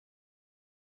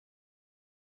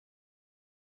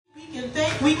can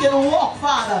think, we can walk,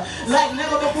 Father, like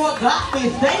never before. God, we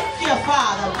thank you,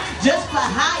 Father, just for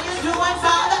how you're doing,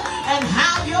 Father, and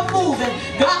how you're moving.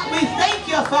 God, we thank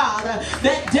you, Father,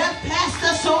 that death passed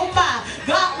us on by.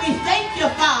 God, we thank you,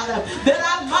 Father, that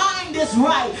our mind is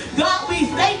right. God, we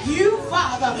thank you,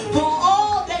 Father, for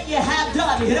all that you have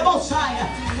done.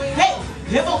 Hey,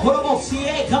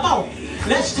 come on.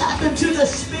 Let's tap into the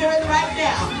Spirit right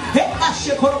now.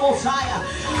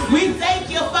 We thank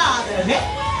you, Father.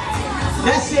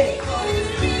 That's it.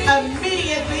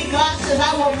 Immediately, God says,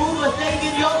 I will move a thing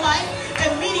in your life.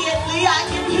 Immediately, I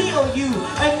can heal you.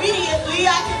 Immediately,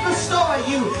 I can restore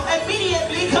you.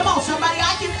 Immediately, come on, somebody,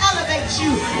 I can elevate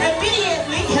you.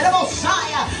 Immediately,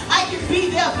 Messiah, I can be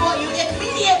there for you.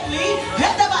 Immediately,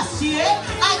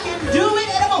 I can do it,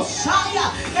 Messiah.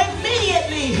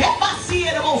 Immediately,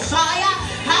 Messiah,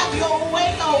 have your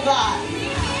way, oh God.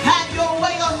 Have your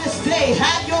way on this day.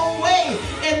 Have your way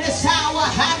in this hour.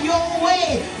 Have your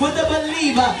way with the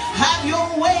believer. Have your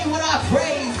way with our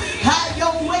praise. Have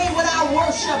your way with our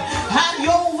worship. Have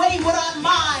your way with our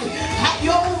mind. Have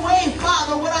your way,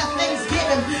 Father, with our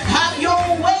thanksgiving. Have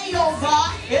your way, oh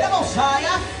God.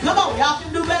 Messiah. Come on, y'all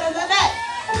can do better than that.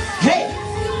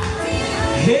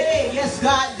 Hey, yes,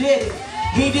 God did it.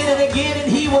 He did it again and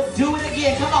he will do it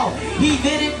again. Come on. He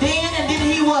did it then and then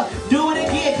he will do it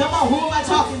again. Come on. Who am I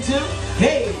talking to?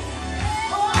 Hey.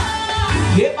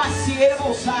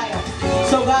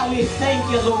 So God, we thank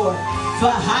you, Lord, for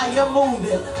how you're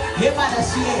moving.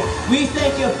 We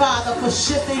thank you, Father, for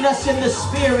shifting us in the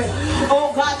Spirit.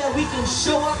 Oh God, that we can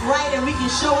show up right and we can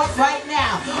show up right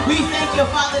now. We thank you,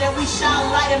 Father, that we shall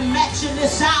light and match in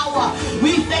this hour.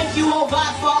 We thank you, oh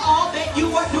God, for all that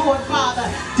you are doing, Father.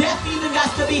 Death even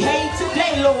got to behave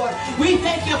today, Lord. We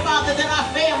thank you, Father, that our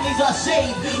families are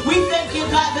saved. We thank you,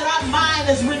 God, that our mind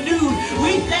is renewed.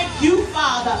 We thank you,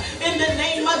 Father, in the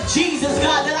name of Jesus,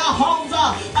 God, that our homes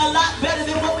are a lot better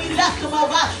than when we left them, oh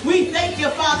God. We thank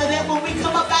you, Father, that when we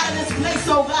come up out of this place,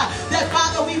 oh God, that,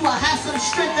 Father, we will have some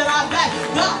strength in our back.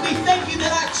 God, we thank you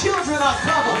that our children are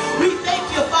covered. We thank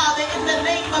you, Father, in the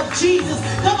name of Jesus.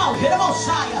 Come on, hit him,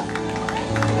 Messiah.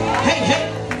 Hey.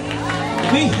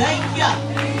 We thank you.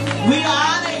 We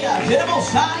honor you. Hit him,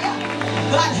 Messiah.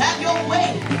 God, have your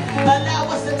way.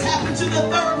 Allow us to tap into the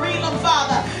third realm,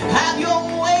 Father. Have your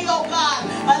way, oh God.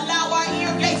 Allow our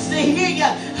ear gates to hear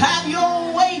you. Have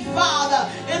your way, Father.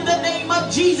 In the name of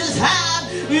Jesus,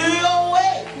 have your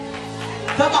way.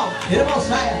 Come on, hit him,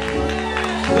 Messiah.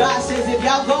 God says, if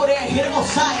y'all go there, hit him,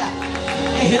 Messiah.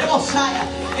 And hit him, Messiah.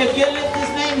 If you lift his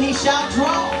name, he shall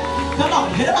draw. Come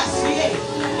on, hit him, Messiah.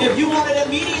 If you want it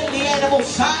immediately, hit him,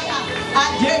 Messiah.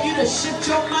 I dare you to shift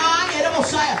your mind,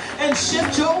 Messiah, and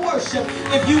shift your worship.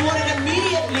 If you want it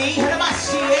immediately,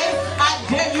 I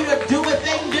dare you to do a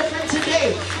thing different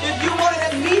today. If you want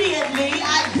it immediately,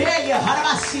 I dare you.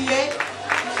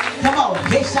 Come on.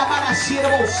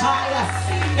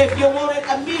 If you want it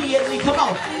immediately, come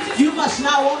on. You must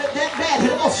not want it that bad.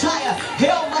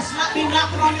 Hell must not be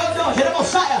knocking on your door.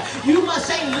 You must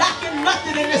ain't lacking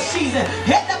nothing in this season.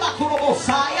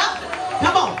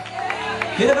 Come on.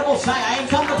 I ain't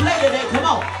come to play today. Come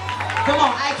on. Come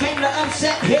on. I came to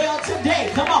upset hell today.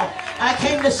 Come on. I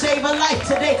came to save a life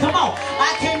today. Come on.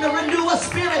 I came to renew a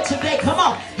spirit today. Come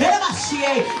on.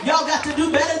 Y'all got to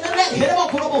do better than that.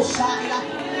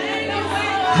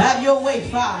 Have your way,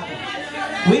 Father.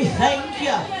 We thank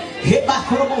you.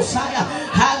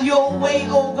 Have your way,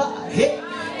 oh God.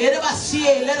 Let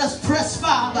us press,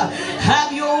 Father.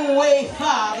 Have your way,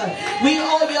 Father. We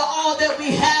owe you all that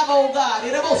we have, oh God.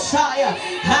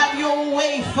 Have your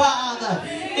way, Father.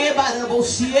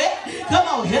 Come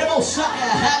on,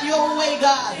 have your way,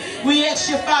 God. We ask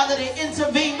you, Father, to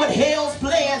intervene with hell's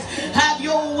plans. Have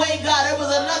your way, God. There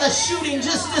was another shooting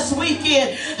just this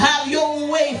weekend. Have your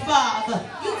way, Father.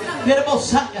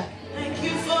 Thank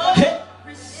you for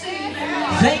receiving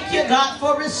me. Thank you, God,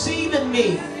 for receiving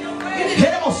me.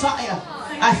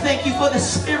 I thank you for the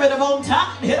spirit of on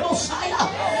time.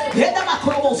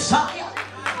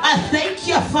 I thank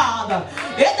you, Father.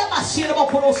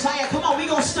 Come on, we're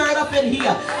going to stir it up in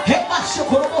here.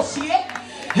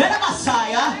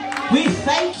 We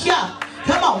thank you.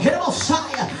 Come on,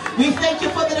 we thank you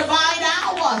for the divine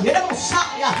hour.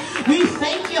 We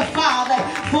thank you, Father,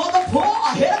 for the poor.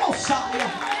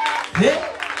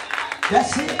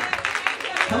 That's it.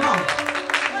 Come on.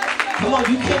 Come on,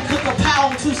 you can't cook a pie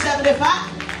on $2.75.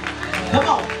 Come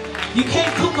on. You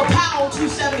can't cook a pie on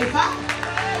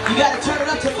 $2.75. You got to turn it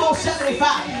up to $4.75.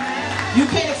 You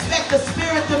can't expect the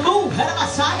Spirit to move.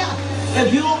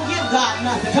 If you don't give God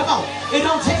nothing. Come on. It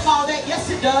don't take all that. Yes,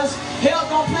 it does. Hell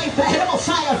don't play fair.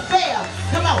 Fair.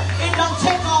 Come on. It don't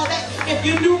take all that. If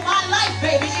you knew my life,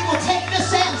 baby. It will take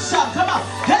this and some. Come on.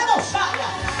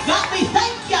 God, we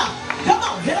thank you. Come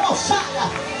on.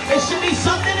 There should be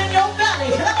something in your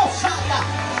belly.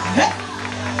 Hey.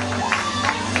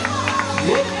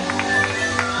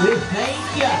 We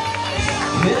thank you.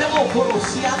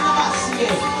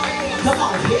 Come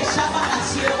on.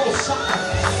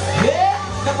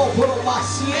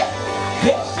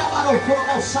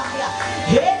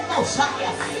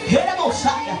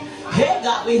 Hey,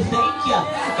 God, we thank you.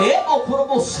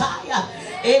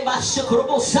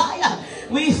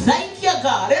 We thank you,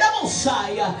 God.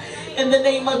 In the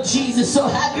name of Jesus. So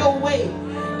have your way.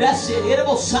 That's it.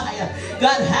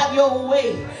 God, have your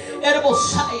way. Have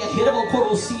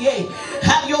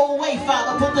your way,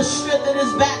 Father. Put the strength in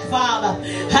his back, Father.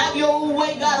 Have your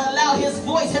way, God. Allow his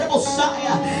voice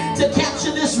to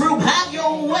capture this room. Have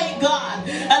your way, God.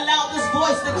 Allow this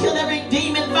voice to kill every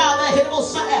demon, Father,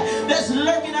 that's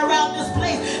lurking around this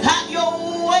place. Have your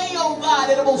way, oh God.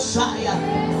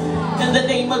 In the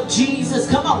name of Jesus.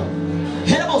 Come on.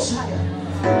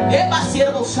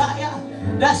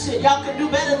 That's it. Y'all can do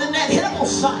better than that.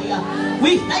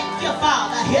 We thank you,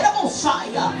 Father.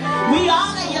 We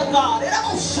honor you, God.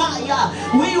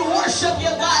 We worship you,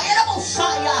 God.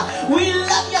 We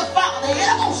love you, Father.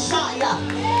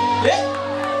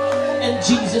 In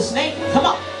Jesus' name. Come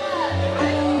on.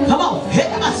 Come on.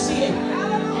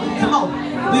 Come on.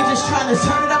 We're just trying to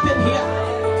turn it up in here.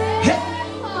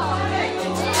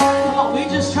 Come on. We're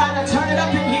just trying to turn it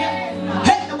up in here.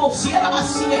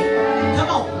 Come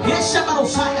on.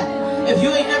 If you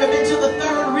ain't never been to the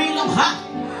third realm,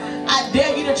 I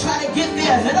dare you to try to get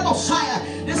there.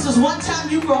 This is one time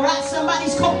you can ride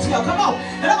somebody's coattail. Come on.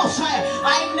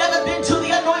 I ain't never been to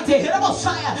the anointed.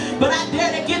 But I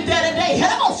dare to get there today.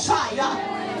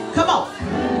 Come on.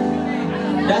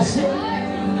 That's it.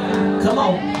 Come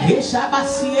on.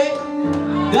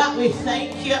 God, we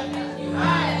thank you.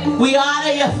 We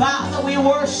honor you, Father. We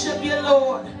worship you,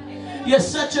 Lord. You're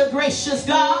such a gracious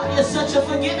God. You're such a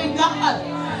forgiving God.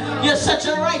 You're such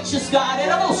a righteous God.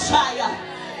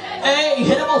 Hey,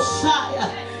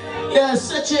 you're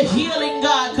such a healing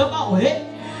God. Come on. Hey,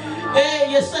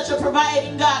 you're such a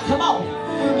providing God. Come on.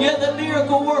 You're the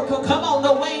miracle worker. Come on.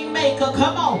 The way maker.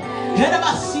 Come on.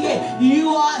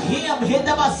 You are him.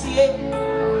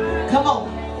 Come on.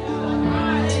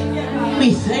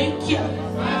 We thank you.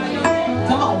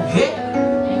 Come on.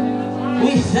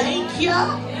 We thank you.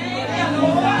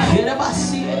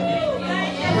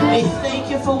 We thank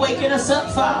you for waking us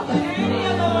up, Father.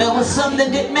 There was some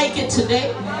that didn't make it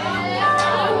today.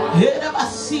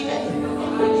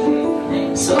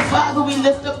 So, Father, we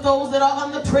lift up those that are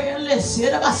on the prayer list.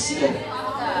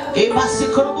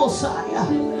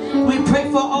 We pray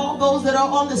for all those that are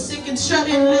on the sick and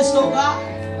shut-in list, oh God.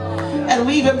 And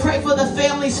we even pray for the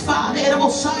families, Father,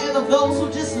 of those who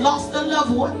just lost a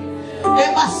loved one.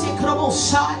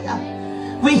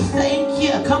 We thank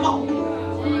you. Come on.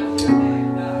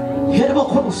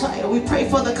 We pray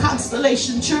for the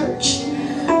Constellation Church.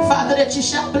 Father, that you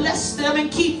shall bless them and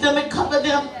keep them and cover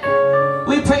them.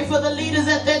 We pray for the leaders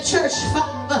at their church,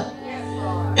 Father.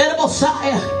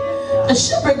 The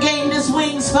shepherd gained his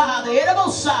wings, Father. Hey.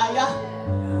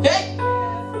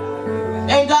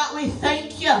 And God, we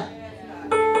thank you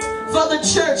for the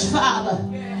church, Father.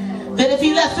 That if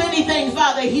he left anything,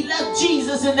 Father, he left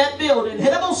Jesus in that building.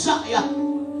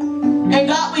 And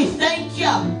God, we thank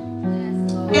you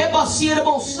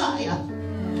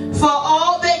for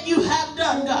all that you have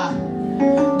done, God.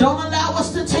 Don't allow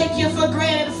us to take you for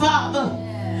granted, Father.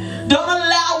 Don't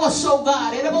allow us, oh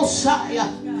God,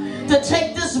 to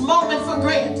take this moment for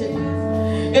granted.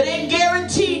 It ain't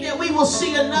guaranteed that we will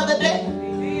see another day.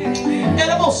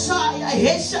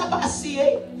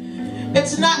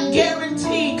 It's not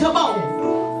guaranteed. Come on.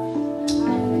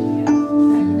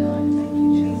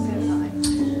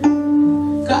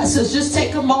 God says, just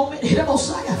take a moment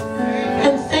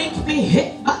and thank me.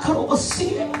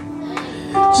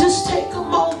 Just take a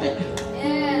moment.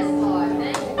 Yes, Lord.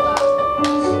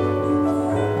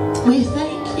 We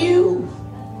thank you.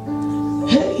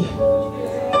 Hey.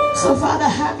 So, Father,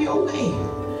 have your way.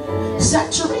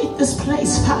 Saturate this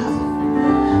place, Father.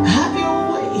 Have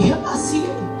your way.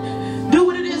 Do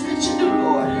what it is that you do,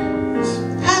 Lord.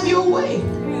 Have your way.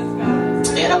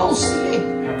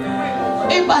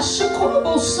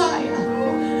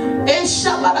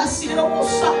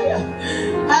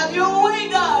 Have your way,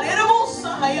 God.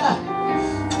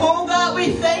 Oh, God,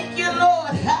 we thank you,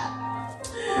 Lord.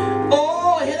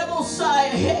 Oh,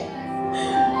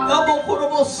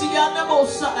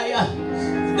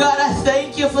 God, I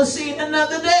thank you for seeing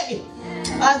another day.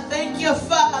 I thank you,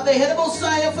 Father,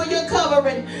 for your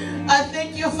covering. I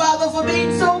thank you, Father, for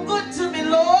being so good to me,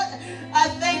 Lord. I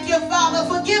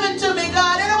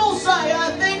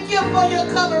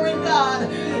your covering, God.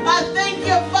 I thank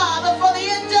you, Father, for the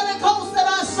angelic hosts that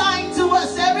are assigned to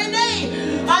us every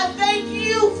day. I thank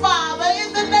you, Father,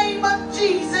 in the name of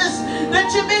Jesus,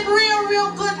 that you've been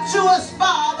real good to us,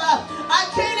 Father. I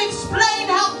can't explain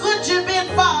how good you've been,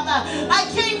 Father. I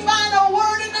can't find a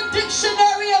word in the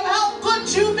dictionary of how good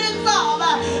you've been,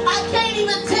 Father. I can't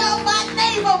even tell my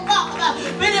neighbor, Father.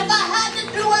 But if I had to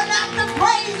do an act of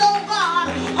praise, oh God,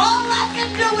 all I can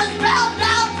do is bow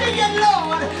down to you,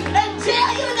 Lord, and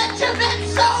tell you that you've been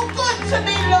so good to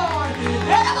me, Lord.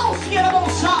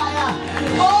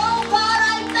 Oh God,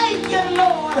 I thank you,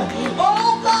 Lord.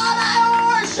 Oh God, I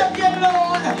worship you,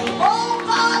 Lord. Oh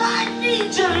God, I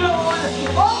need you, Lord.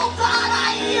 Oh God,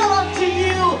 I yield unto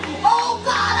you. Oh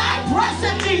God, I press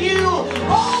into you.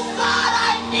 Oh God,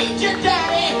 I need you,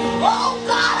 Daddy. Oh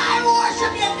God, I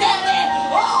worship you, Daddy.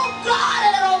 Oh God,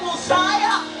 hit a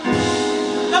Messiah.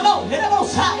 Come on, hit a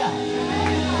Messiah.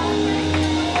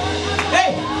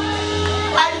 Hey,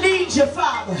 I need you,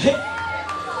 Father. Hey.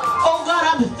 Oh God,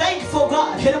 I'm thankful,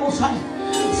 God. Hit a Messiah.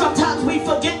 Sometimes we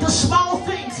forget the small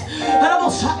things. Hit a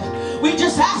Messiah. We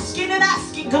just asking and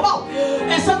asking. Come on.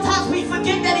 And sometimes we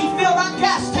forget that He filled our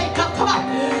gas tank up. Come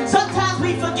on. Sometimes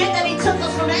we forget that He took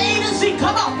us from A to Z.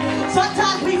 Come on.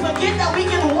 Sometimes we forget that we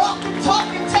can walk and talk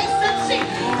and taste and see.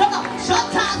 Come on.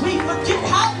 Sometimes we forget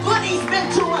how good He's been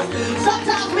to us.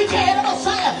 Sometimes we can't hit a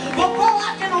Messiah. Before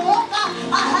I can walk,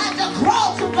 I had to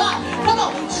crawl to God. Come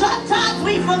on. Sometimes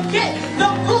we forget the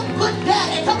good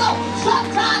Daddy. Come on.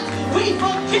 Sometimes we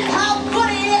forget how good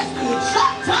He is.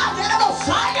 Sometimes hit a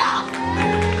Messiah.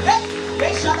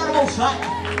 Hey, shout out to Messiah.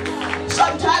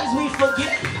 Sometimes we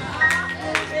forget.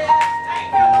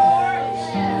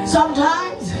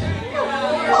 Sometimes,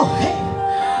 oh hey,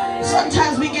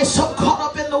 sometimes we get so caught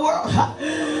up in the world,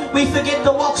 we forget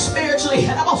to walk spiritually.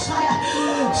 And Messiah.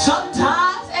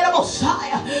 Sometimes, and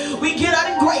Messiah, we get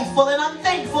ungrateful and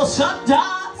unthankful.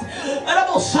 Sometimes,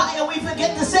 and Messiah, we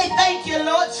forget to say thank you,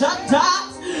 Lord.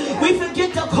 Sometimes we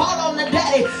forget to call on the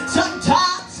Daddy.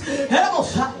 Sometimes, and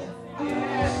Messiah.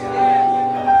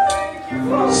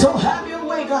 So have your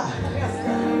way, God.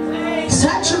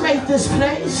 Saturate this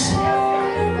place.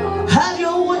 Have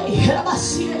your way.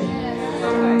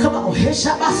 Come on.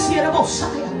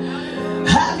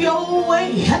 Have your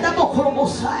way.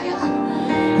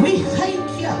 We thank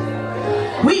you.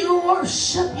 We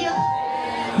worship you.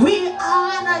 We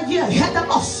honor you.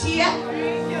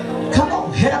 Come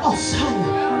on.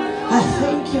 I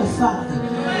thank you, Father,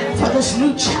 for this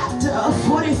new chapter of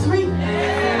 43.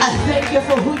 I thank you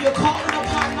for who you're calling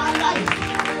upon my life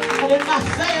and in my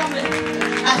family.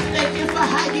 I thank you for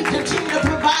how you continue to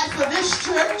provide for this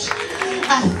church.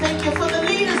 I thank you for the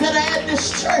leaders that are in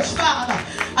this church, Father.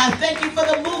 I thank you for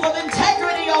the move of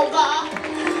integrity, oh God.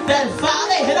 That,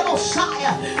 Father, hit a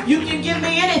Messiah. You can give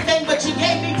me anything, but you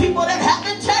gave me people that have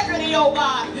integrity, oh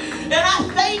God. And I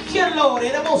thank you, Lord,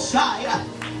 hit a Messiah.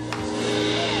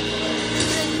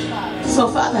 So,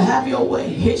 Father, have your way.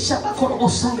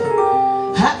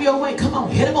 Have your way. Come on,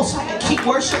 hit a Messiah. Keep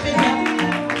worshiping Him.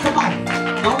 Come on.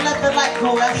 Don't let the light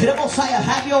go out. Hit a Messiah.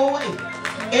 Have your way.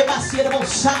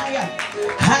 Messiah.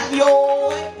 Have your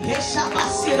way.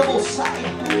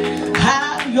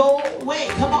 Have your way.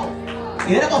 Come on.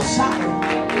 Hit a Messiah.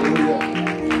 Hallelujah.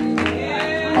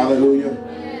 Hallelujah.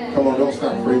 Come on, don't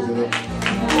stop praising Him. Come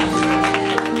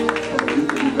on, you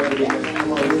can do better than that.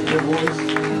 Come on, lift your voice.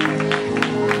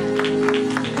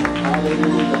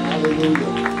 Hallelujah.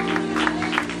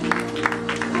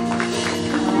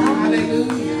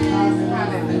 Hallelujah.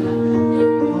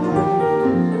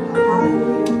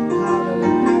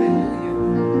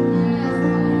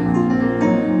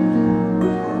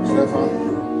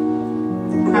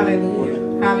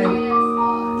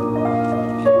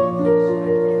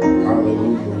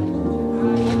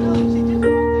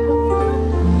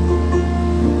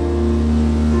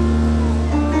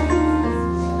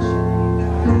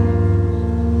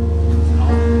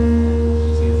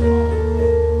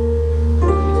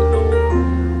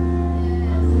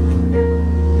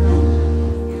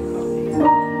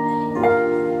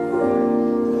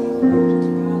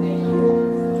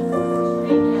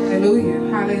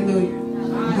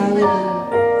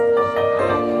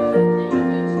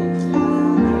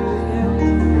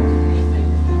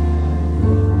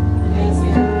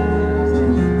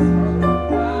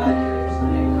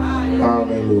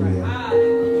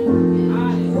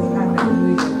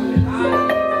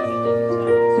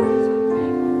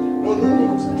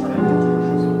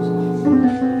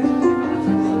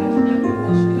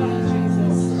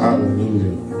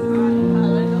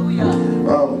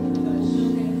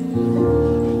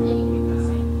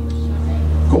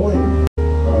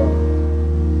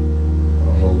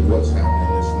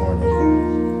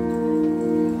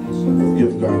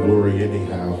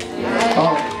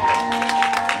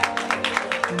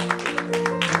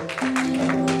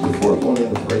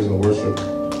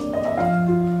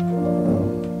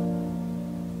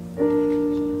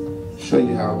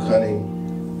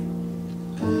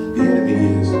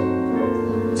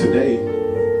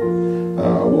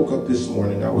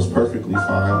 perfectly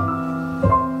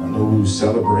fine. I know we were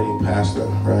celebrating Pastor,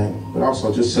 right? But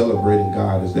also just celebrating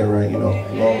God. Is that right? You know,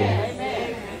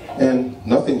 and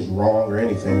nothing's wrong or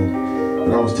anything.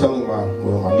 But I was telling my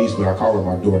niece, but I call her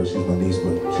my daughter. She's my niece,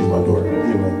 but she's my daughter.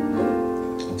 Anyway,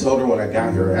 I told her when I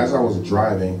got here, as I was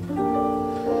driving,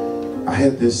 I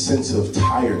had this sense of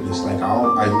tiredness. Like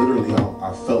I literally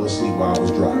fell asleep while I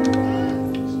was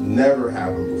driving. It's never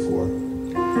happened before.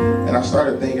 And I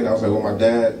started thinking, I was like, well, my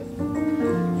dad,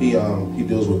 he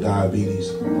deals with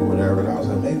diabetes or whatever. And I was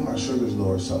like, maybe my sugar's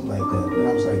low or something like that. But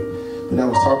I was like, when I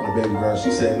was talking to baby girl, she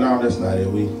said, no, that's not it.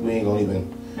 We ain't gonna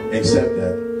even accept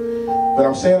that. But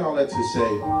I'm saying all that to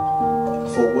say,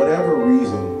 for whatever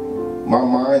reason, my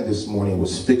mind this morning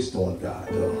was fixed on God,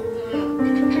 though.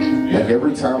 Like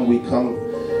every time we come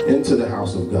into the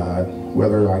house of God,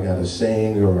 whether I gotta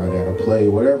sing or I gotta play,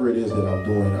 whatever it is that I'm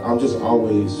doing, I'm just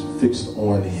always fixed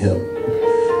on Him.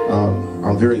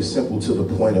 I'm very simple to the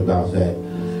point about that.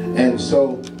 And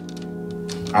so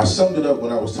I summed it up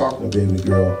when I was talking to baby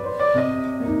girl.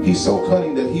 He's so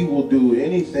cunning that he will do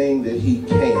anything that he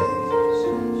can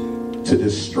to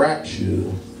distract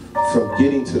you from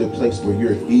getting to the place where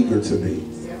you're eager to be.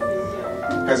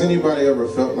 Has anybody ever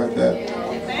felt like that?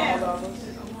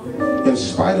 In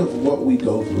spite of what we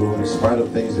go through, in spite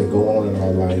of things that go on in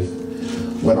our life,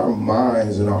 when our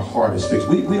minds and our heart is fixed,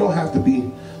 we don't have to be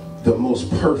the most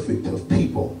perfect of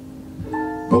people,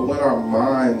 but when our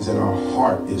minds and our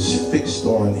heart is fixed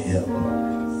on Him,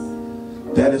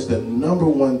 that is the number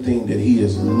one thing that He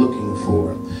is looking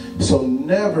for. So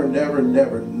never, never,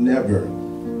 never, never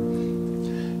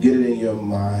get it in your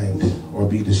mind or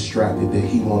be distracted that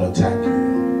He won't attack you.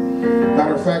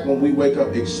 Matter of fact, when we wake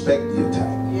up, expect the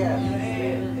attack.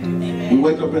 We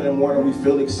wake up in the morning, we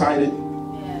feel excited.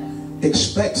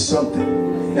 Expect something.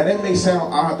 Now that may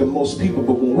sound odd to most people,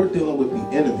 but when we're dealing with the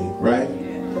enemy, right?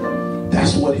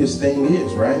 That's what his thing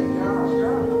is, right?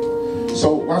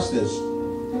 So watch this.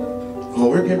 When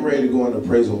we're getting ready to go into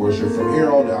praise and worship from here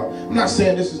on out, I'm not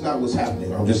saying this is not what's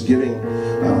happening. I'm just giving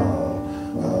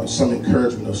some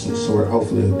encouragement of some sort.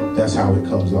 Hopefully that's how it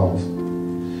comes off.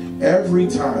 Every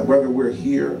time, whether we're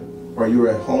here or you're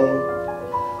at home,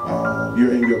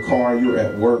 you're in your car, you're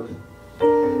at work,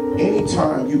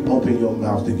 anytime you open your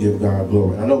mouth to give God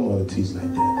glory, I know Mother T's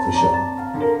like that for sure.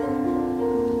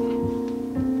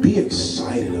 Be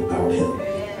excited about Him.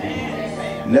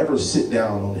 Never sit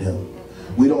down on Him.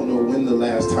 We don't know when the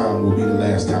last time will be the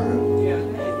last time.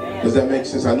 Does that make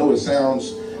sense? I know it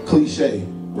sounds cliche,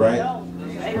 right?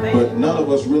 But none of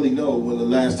us really know when the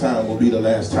last time will be the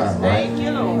last time, right?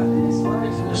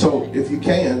 So if you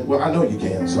can, well, I know you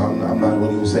can, so I'm not going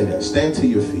to even say that. Stand to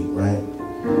your feet, right?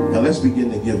 Now let's begin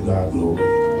to give God glory.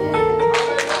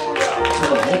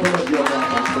 Come on, open up your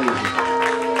mouth and praise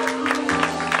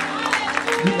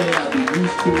Him. You may not be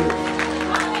used to it,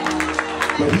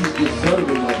 but He's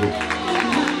deserving of it.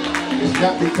 It's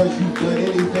not because you've done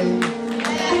anything.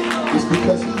 It's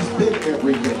because He's been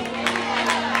everything.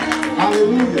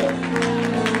 Hallelujah.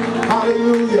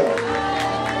 Hallelujah.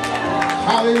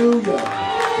 Hallelujah.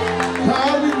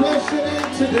 God, we bless your name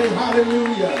today.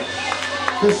 Hallelujah.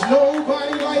 There's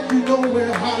nobody like you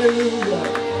nowhere. Hallelujah.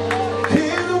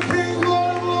 King of kings,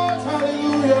 Lord of lords.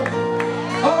 Hallelujah.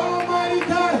 Almighty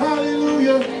God.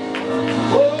 Hallelujah.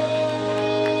 Oh.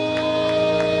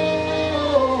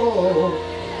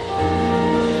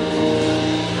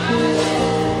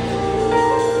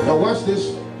 Now watch this.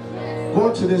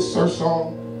 Going to this search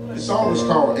song. This song is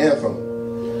called Anthem.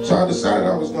 So I decided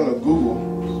I was going to Google,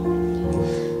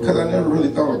 because I never really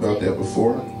thought about that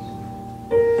before.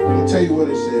 Let me tell you what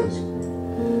it says.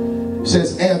 It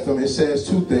says anthem. It says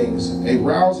two things: a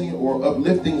rousing or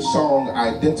uplifting song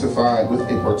identified with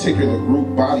a particular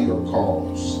group, body, or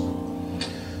cause.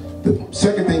 The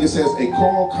second thing, it says a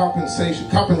choral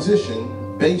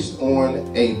composition based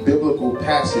on a biblical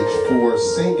passage for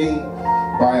singing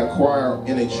by a choir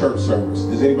in a church service.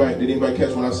 Did anybody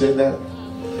catch when I said that?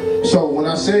 So when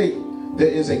I say there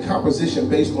is a composition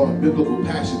based on a biblical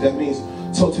passage, that means,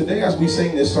 so today as we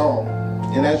sing this song,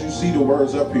 and as you see the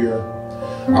words up here,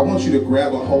 I want you to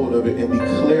grab a hold of it and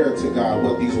declare to God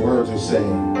what these words are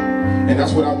saying. And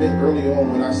that's what I meant early on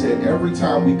when I said every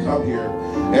time we come here,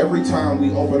 every time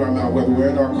we open our mouth, whether we're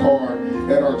in our car,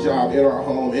 at our job, in our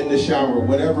home, in the shower,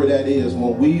 whatever that is,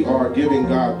 when we are giving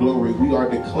God glory, we are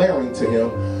declaring to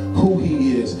Him who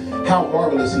He is, how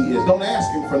marvelous He is. Don't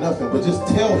ask Him for nothing, but just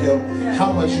tell Him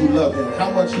how much you love Him, how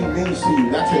much He means to you.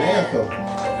 That's an anthem.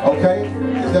 Okay?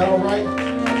 Is that all right?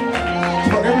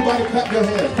 Come on, everybody clap your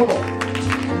hands. Come on.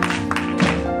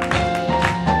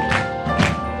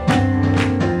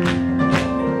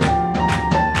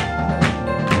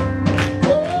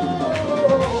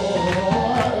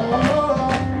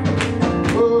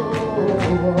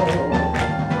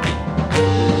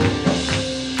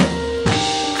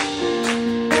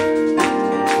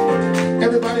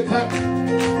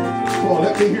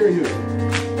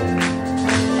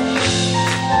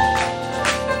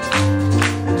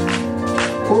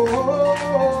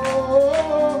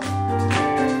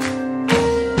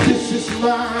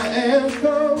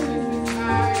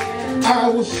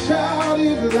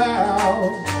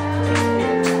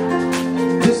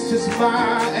 is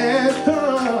my anthem.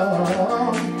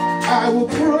 I will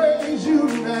praise you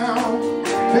now.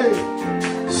 Hey,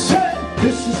 say,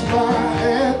 this is my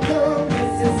anthem.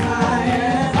 This is my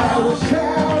anthem. I will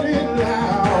shout it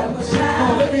loud.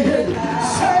 Come on, let me hear you.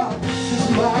 Say, this is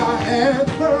my anthem.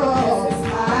 This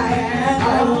is my anthem.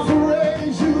 I will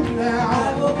praise you now.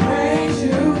 I will praise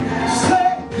you now. Say,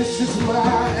 this is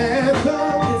my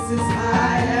anthem. This is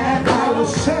my anthem. I will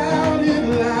shout it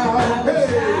loud. Hey.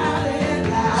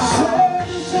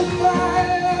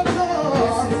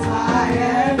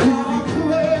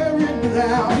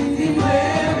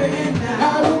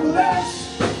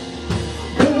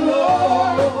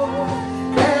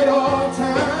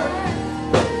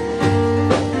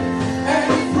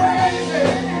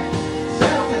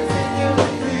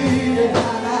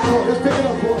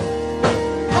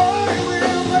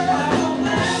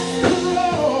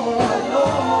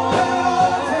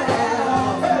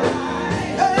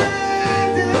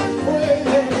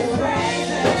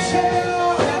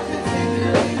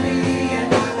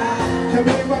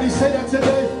 Say that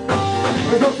today.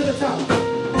 Let's go to the top.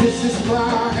 This is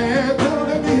my anthem.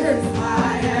 Let me hear it.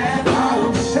 I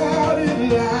will shout it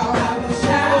loud. I will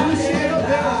shout it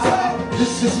loud.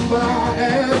 This is my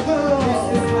anthem.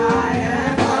 This is my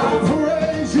anthem. I will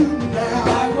praise you now.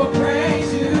 I will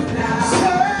praise you now.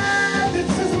 Say,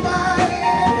 this is my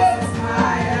anthem. This is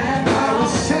my anthem. I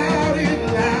will shout it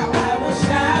loud. I will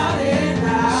shout it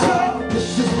loud. So, this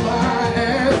is my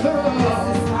anthem. This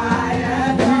is my anthem.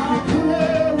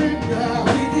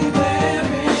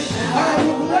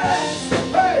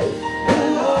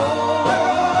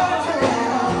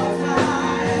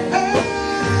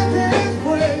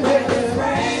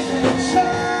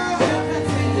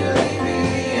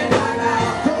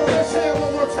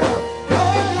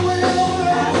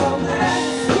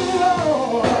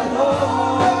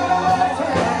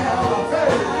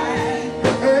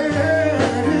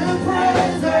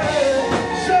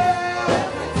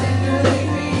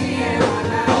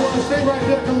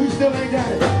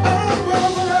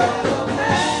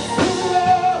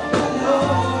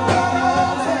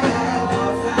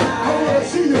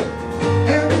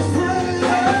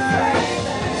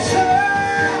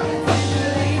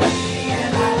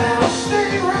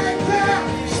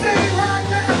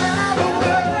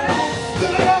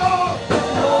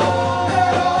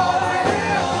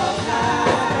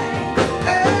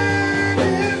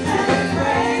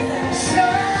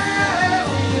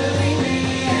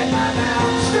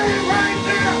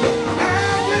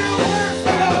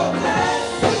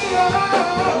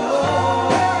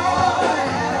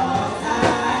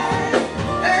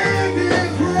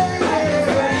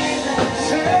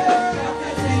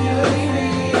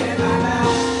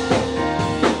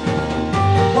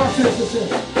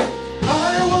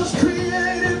 I was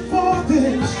created for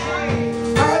this.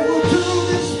 I will do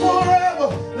this forever.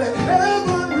 Let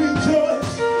heaven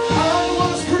rejoice. I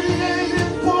was created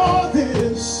for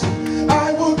this.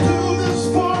 I will do this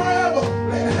forever.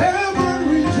 Let heaven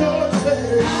rejoice.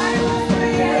 I was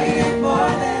created for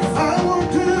this. I will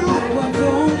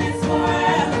do this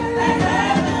forever. Let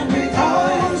heaven rejoice.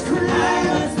 I was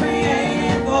created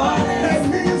for this. That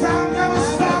means I'll never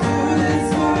stop. Do this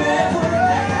forever.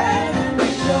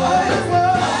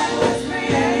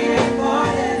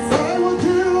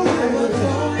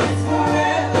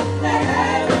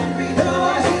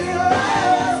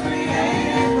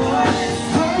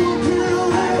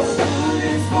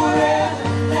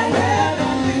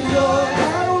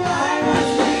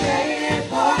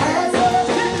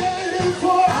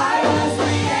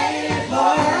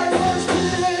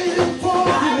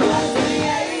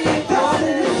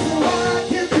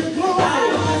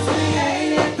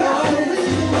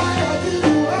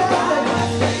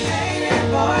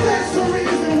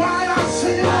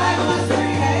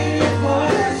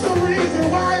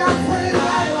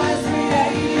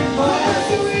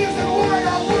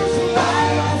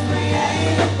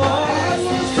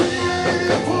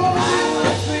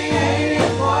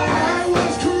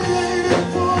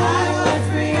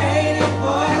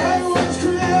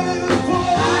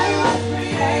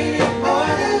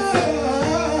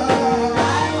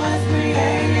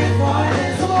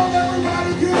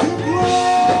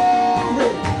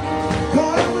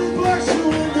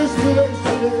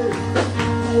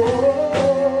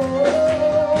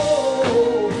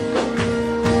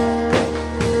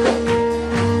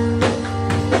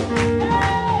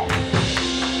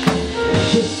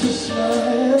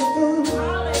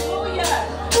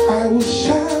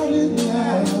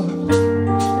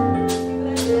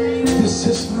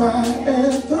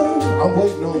 I'm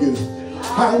waiting on you.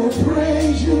 I will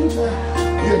praise you now.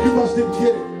 Yeah, you must didn't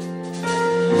get it.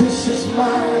 This is my,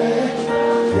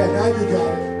 yeah, now you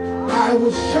got it. I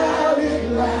will shout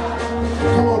it loud.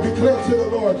 Come on, declare to the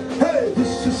Lord, hey,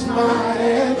 this is my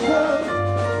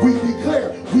anthem. We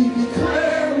declare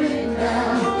it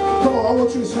now. Come on, I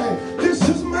want you to say, this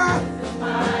is my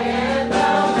anthem.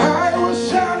 I will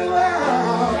shout it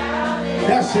loud.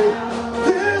 That's it.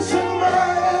 This is my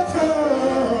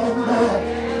anthem.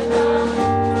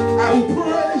 I will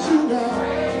praise you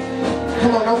now.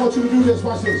 Come on, I want you to do this.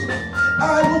 Watch this.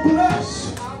 I will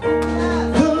bless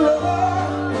the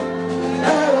Lord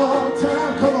at all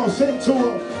times. Come on, sing to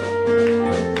him.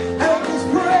 And his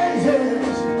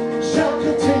praises shall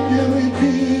continually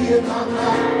be in my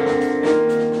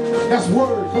mouth. That's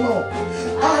word. Come on.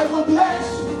 I will bless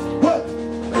what?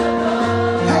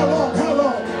 How long? How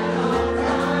long?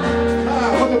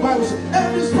 What the Bible says.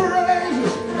 And his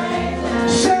praises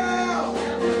shall.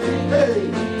 Hey.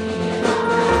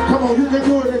 Come on, you can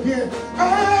do it again. I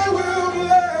will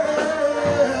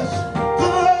bless the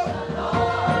Lord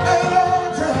at all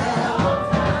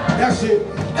times. That's it.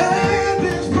 And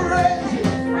his praises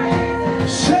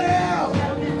shall.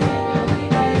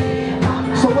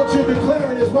 So what you're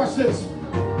declaring is, watch this.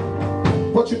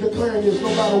 What you're declaring is, no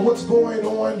matter what's going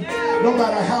on, no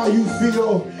matter how you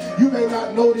feel, you may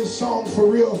not know this song for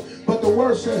real, but the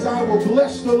word says, I will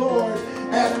bless the Lord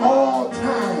at all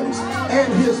times,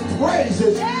 and his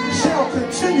praises shall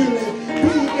continually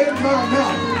be in my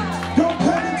mouth. Don't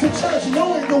come into church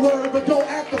knowing the word, but don't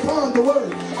act upon the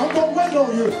word. I'm going to wait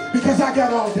on you because I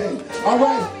got all day. All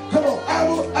right? Come on. I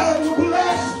will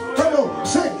bless. Come on.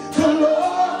 Sing the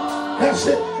Lord. That's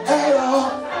it. At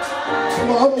all. Come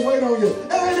on. I'm going to wait on you.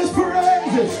 And his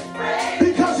praises.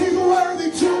 Because he's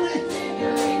worthy to me.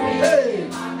 Hey.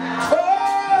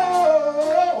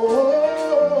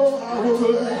 Oh, I will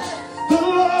bless the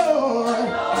Lord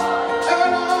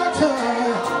at all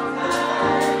times.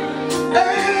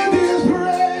 And his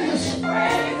praise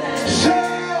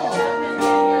shall.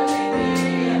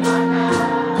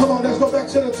 Come on, let's go back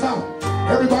to the top.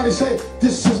 Everybody say,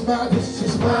 this is my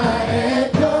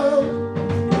anthem.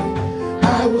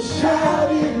 I will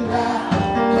shout it loud.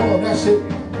 Come on, that's it.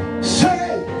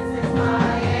 Say, this is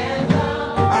my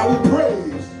anthem. I will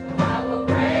praise. I will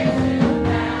praise you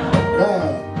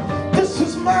now. This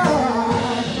is my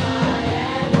anthem.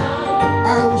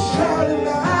 I will shout it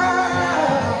loud.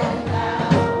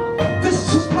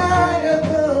 This is my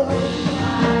anthem.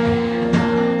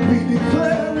 We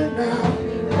declare it now.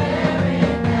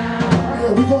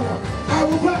 Yeah, we're gonna. I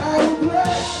will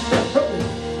bless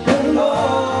the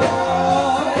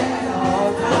Lord at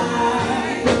all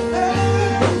times.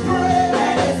 And his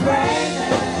praise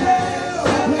shall.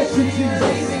 Bless you,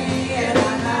 Jesus.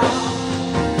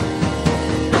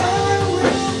 I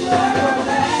will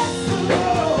bless the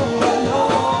Lord at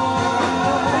all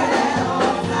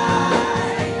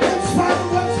times. In spite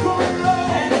of what's going on,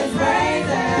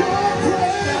 your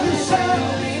praise shall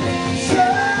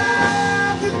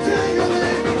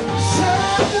continually.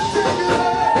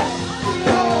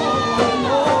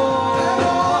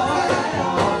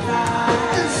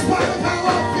 In spite of how I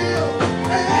feel,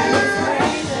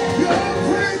 your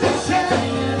praise shall.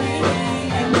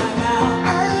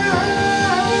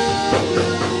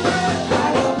 I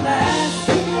will bless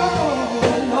the Lord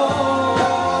at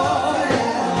all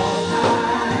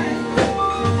times.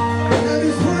 And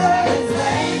his praise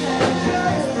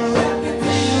shall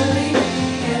continually be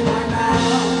in my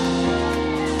mouth.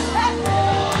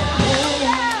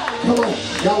 Come on,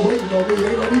 y'all waiting on me.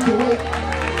 Ain't no need to wait.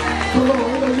 Come on,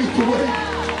 ain't no need to wait.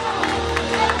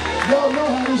 Y'all know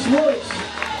how this works.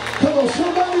 Come on,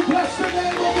 somebody bless the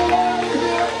name of the Lord in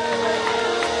here.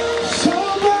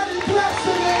 Somebody bless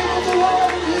the name of the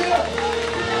Lord in here.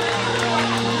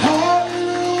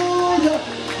 Hallelujah.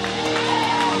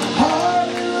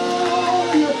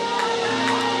 Hallelujah.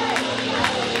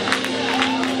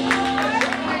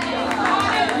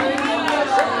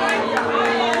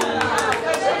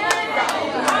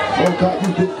 Oh God,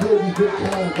 you've been good, you've been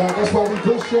kind, God. That's why we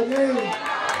bless your name.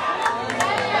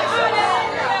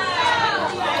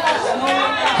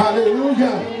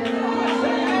 Hallelujah.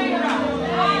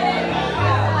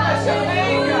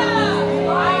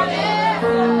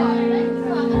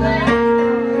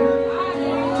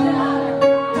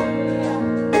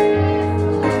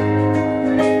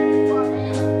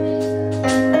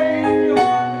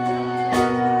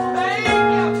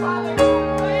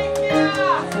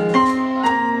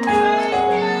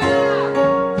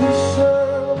 We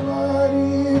serve a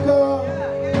mighty God.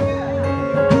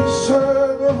 We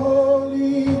serve a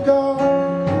holy God.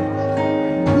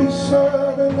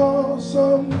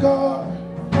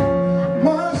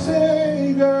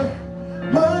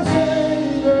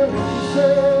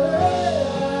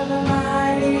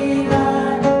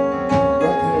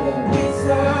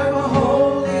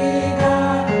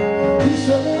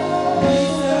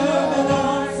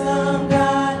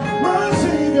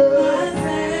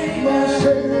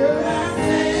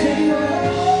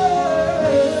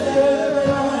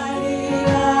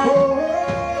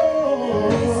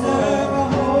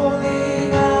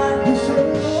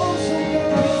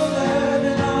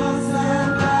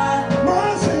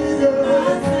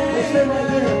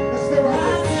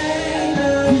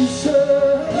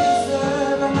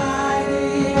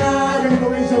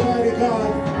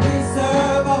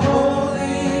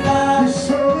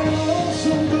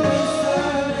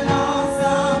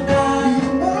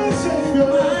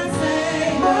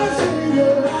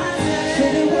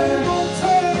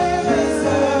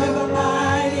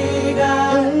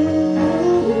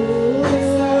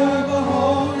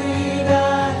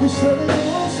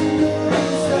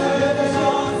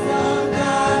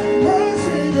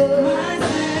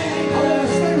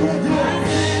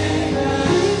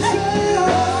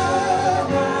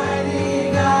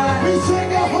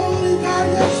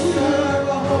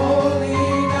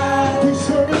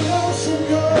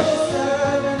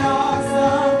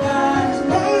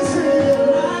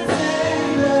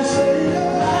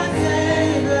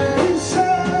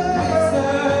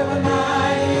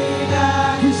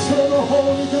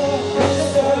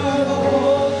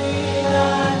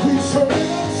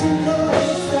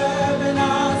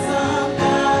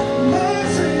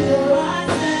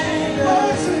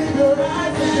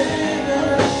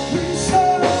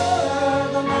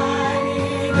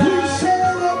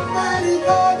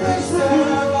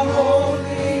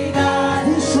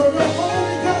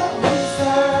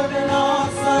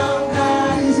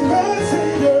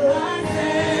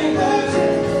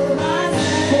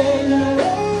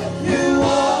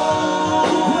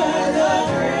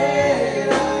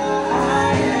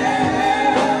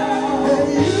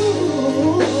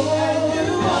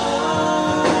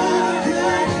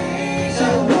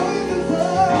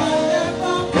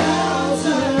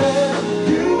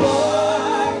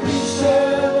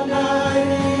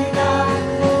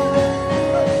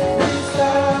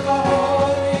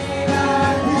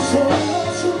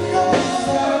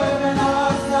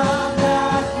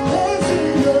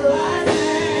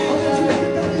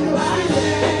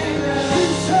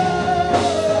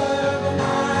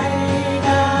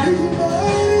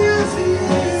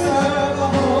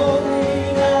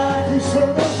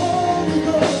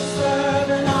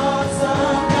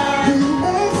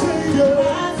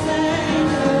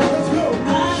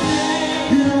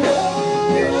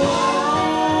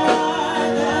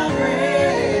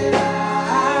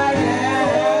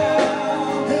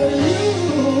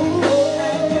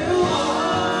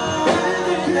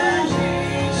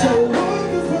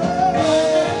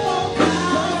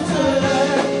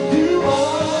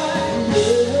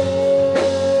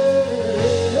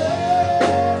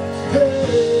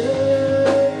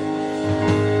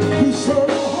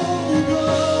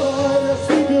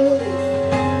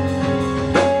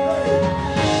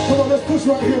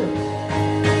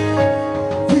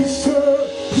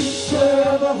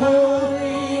 a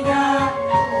holy God.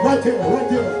 Right there, right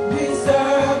there. We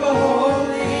serve a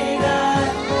holy God.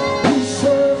 We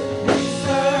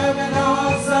serve an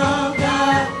awesome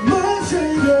God. My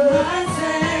Savior, My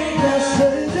Savior, my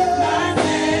Savior. my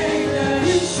Savior.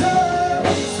 We serve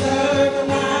A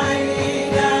mighty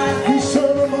God. a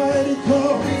mighty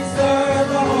God. We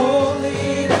serve a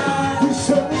holy God. We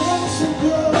serve an awesome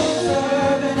God.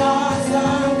 Serve an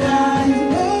awesome God. He's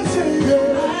my Savior,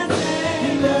 My my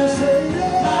Savior,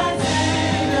 Savior. my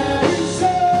Savior. We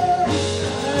serve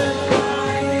A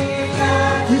mighty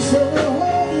God. a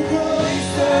holy God. We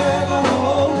serve a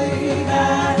holy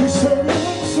God. We serve an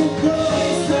awesome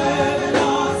God. Serve an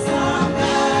awesome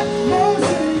God. My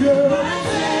Savior, My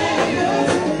Savior,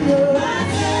 Savior. my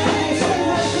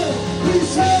Savior. We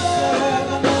serve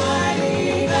Serve a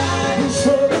mighty God. a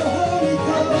holy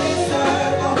God.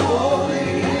 Serve a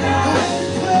holy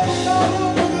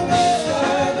God.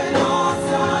 Serve an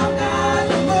awesome God.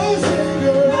 My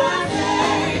Savior, My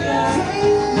Savior,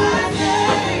 my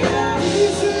Savior. we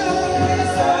serve.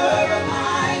 Serve a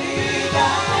mighty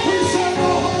God. We serve a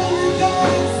holy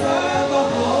God. Serve a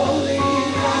holy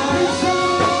God. We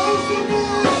serve an awesome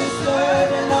God.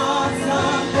 Serve an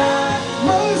awesome God.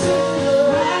 My Savior,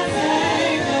 My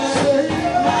Savior,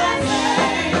 Savior. my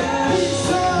Savior. We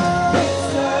serve.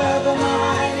 Serve a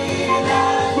mighty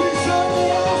God. We serve an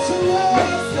awesome God.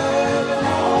 Serve a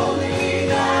holy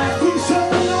God. We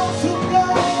serve an awesome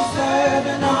God. Serve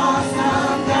an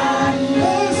awesome God.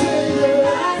 My Savior, My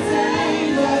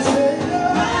Savior, my Savior.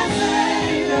 my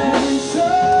Savior. We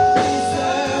serve.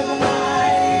 Serve a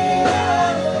mighty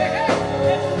God.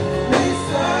 We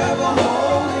serve a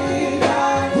holy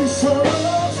God. We serve an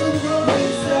awesome God. We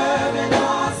serve an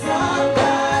awesome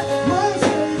God. My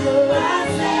Savior, My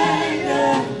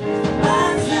Savior, my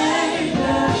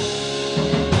Savior.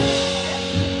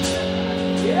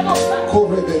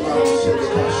 Korebe mama sebe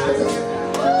koshkata.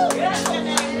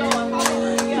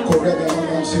 Korebe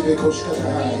mama sebe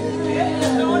koshkata.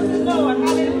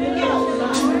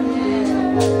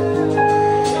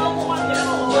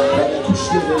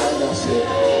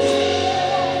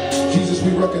 Jesus,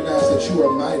 we recognize that you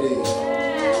are mighty.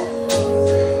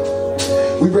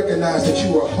 We recognize that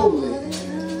you are holy.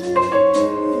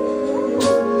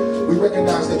 We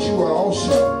recognize that you are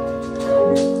awesome.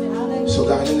 So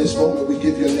God, in this moment we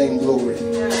give your name glory.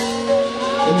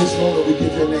 In this moment we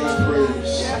give your name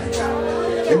praise.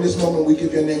 In this moment we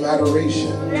give your name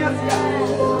adoration.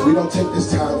 We don't take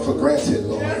this time for granted,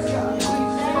 Lord.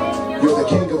 You're the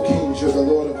King of Kings, you're the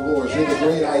Lord of Lords, you're the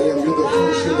great I am, you're the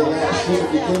first, you're the last, you're the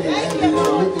beginning and the end,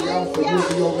 you're the Alpha, you're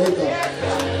the Omega.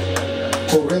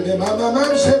 Korebe mama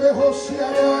man sebe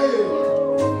hosianae.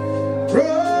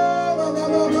 Rama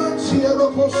mama man sebe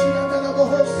hosiana na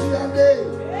hosiane.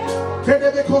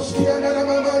 Redebe koskiana na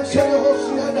mama sebe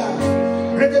hosiana.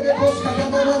 Redebe koskana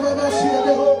mama mama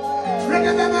sebe ho.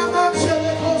 Redebe mama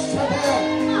sebe hosiana.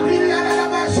 Riliana na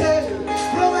mase.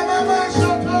 Roma mama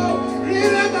soto.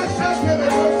 Riliana sebe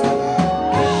hosiana.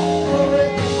 Korebe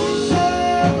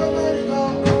sebe mariga.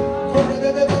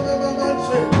 Korebe mama man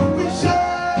sebe. We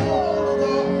serve a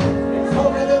holy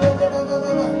God.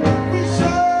 We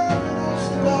serve an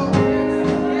awesome God.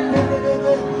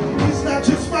 He's not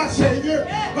just my Savior,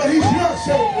 but He's your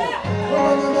Savior.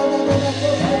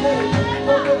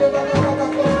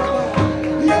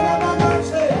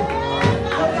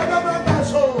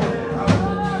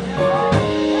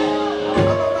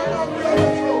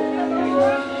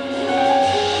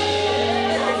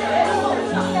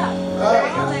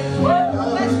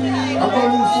 I'm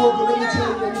going to move forward, but let me tell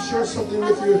you, let me share something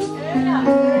with you.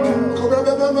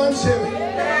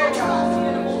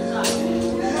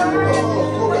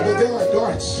 There are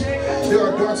darts. There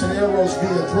are darts and arrows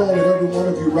being thrown at every one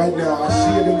of you right now. I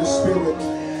see it in the spirit.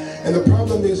 And the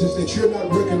problem is that you're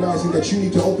not recognizing that you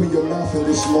need to open your mouth in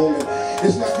this moment.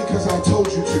 It's not because I told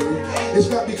you to. It's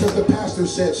not because the pastor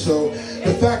said so.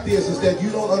 The fact is that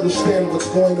you don't understand what's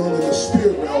going on in the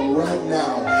spirit realm right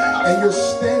now. And you're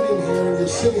standing here and you're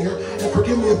sitting here, and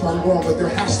forgive me if I'm wrong, but there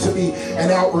has to be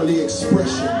an outwardly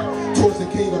expression towards the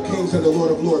King of Kings and the Lord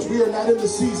of Lords. We are not in the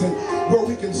season where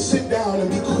we can sit down and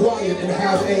be quiet and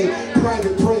have a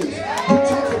private praise. We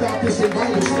talked about this in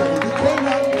Bible study. We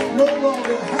cannot no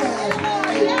longer have a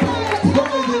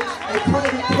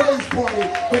private praise party,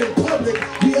 but in public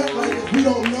we act like if we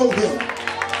don't know Him.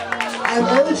 I'm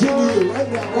urging you right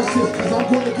now, watch this, because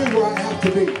I'm going to get where I have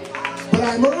to be. But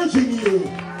I'm urging you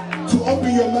to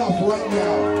open your mouth right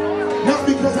now. Not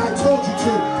because I told you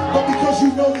to, but because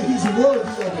you know that He's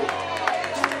worthy of it.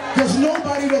 There's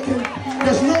nobody that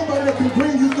can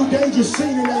bring you through danger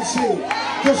seen and unseen.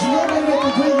 There's nobody that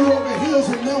can bring you over hills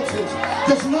and mountains.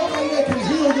 There's nobody that can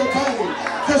heal your body.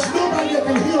 There's nobody that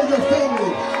can heal your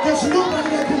family. There's nobody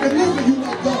that can deliver you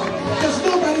like God. There's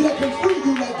nobody that can free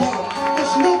you like God.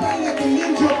 There's nobody that can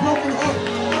mend your broken heart.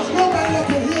 There's nobody that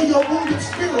can heal your wounded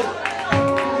spirit.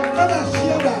 Come on,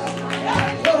 Shiaba.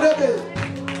 Forever.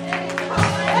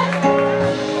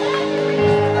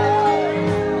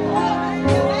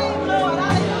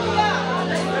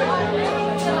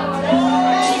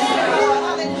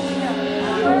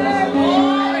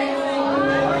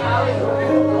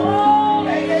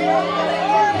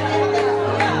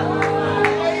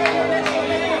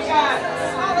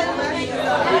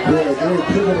 We're very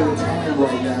pivotal time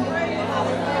right now.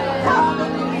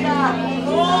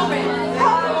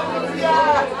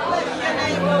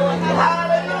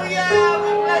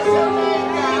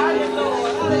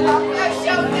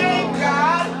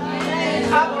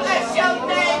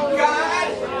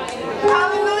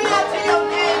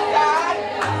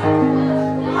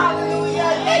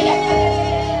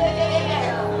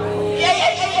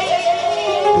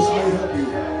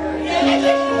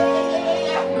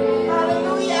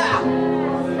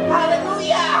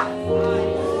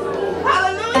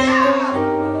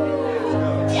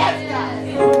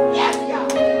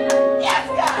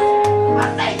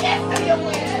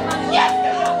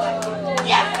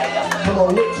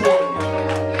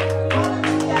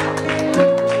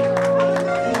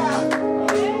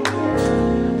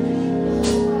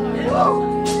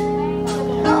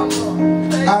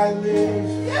 I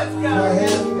lift my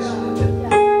hands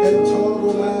in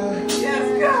total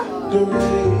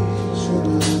adoration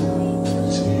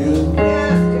to you.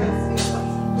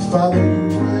 Father, you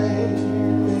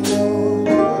reign on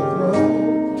the throne.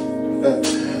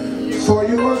 For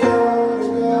you are God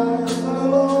and God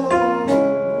alone.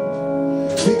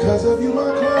 Because of you,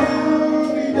 my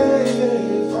cloudy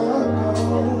days are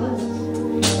gone.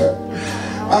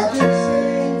 I can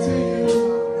sing to you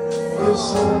this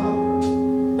song.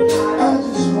 I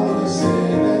just want to say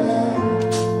that I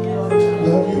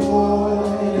love you more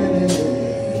than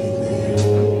anything.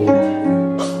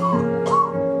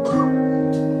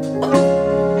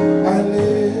 I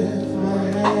lift my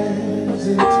hands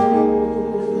in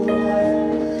total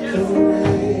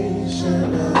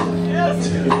adoration to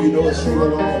you. You know it, sing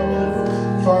along.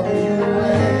 Father, you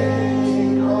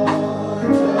reign on the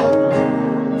throne.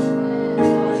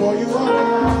 For you are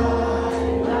God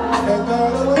and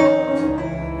God alone.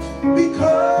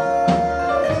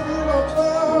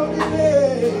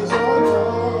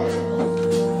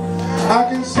 I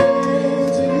can sing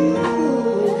to you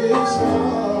this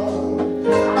song.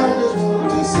 I just want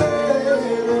to say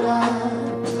that I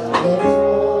love you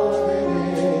more than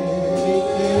anything.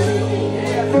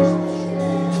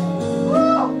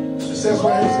 It says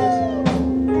right here, it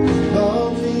says,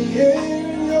 love me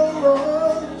in your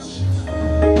arms.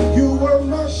 You were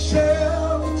my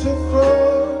shelter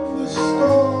from the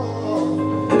storm.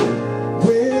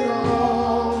 When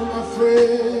all my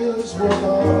friends were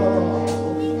gone,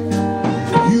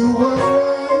 you were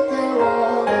right there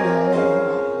all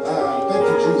along. Thank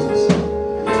you, Jesus.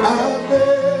 I've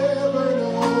never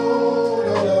known a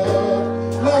love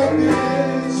like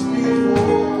this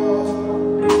before.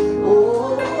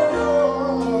 Oh,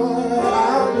 I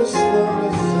just want to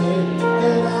say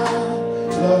that I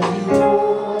love you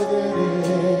more than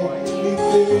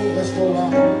anything. Let's go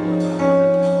out.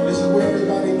 This is where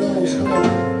everybody knows. Come on,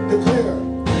 declare.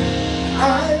 I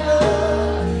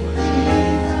love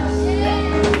Jesus.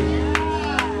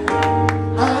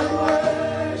 I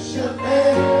worship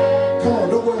Him. Come on,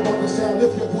 don't worry about the sound.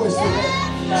 Lift your voice to Him.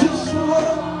 Just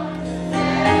one.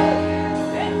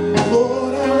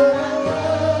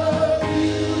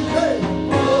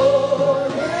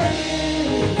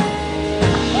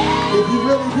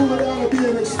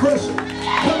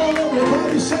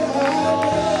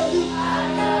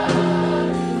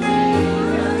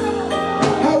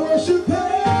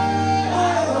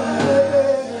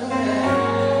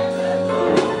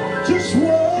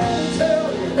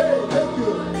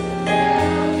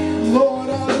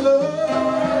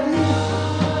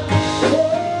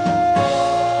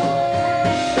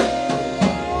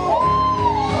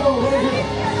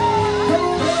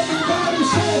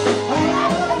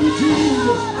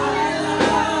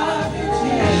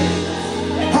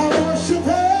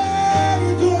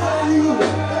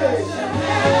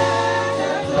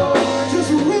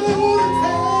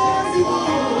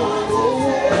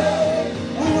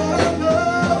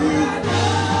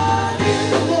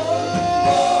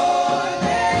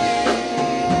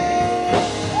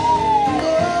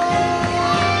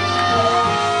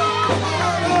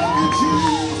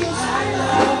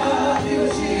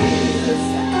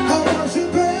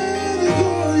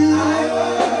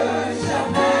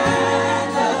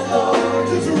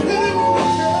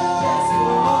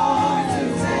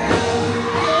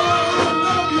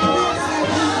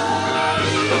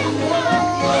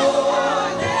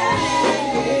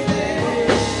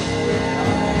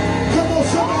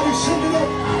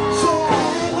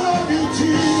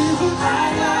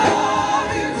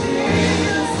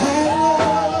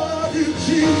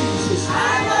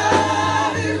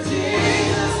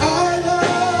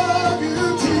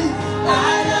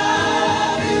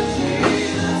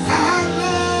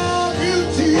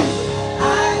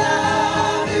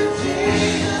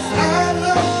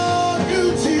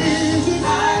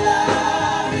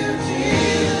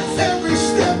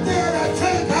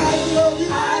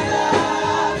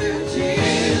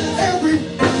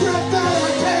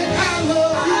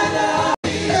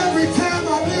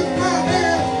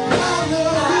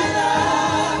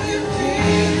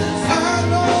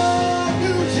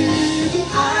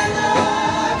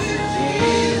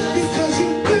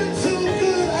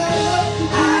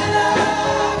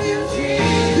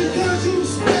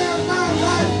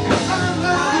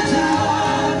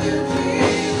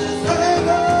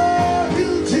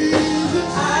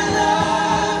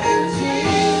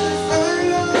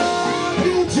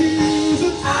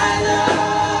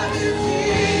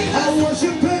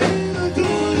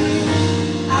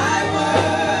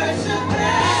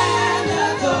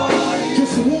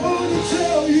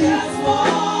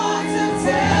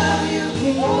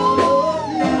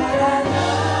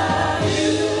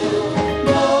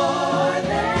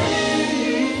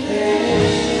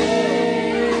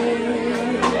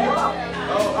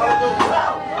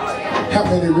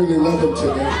 many really love him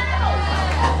today?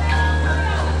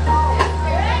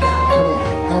 Come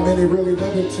on. How many really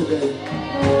love him today?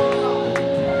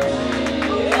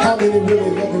 How many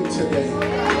really love him today?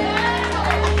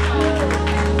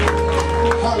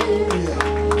 Hallelujah.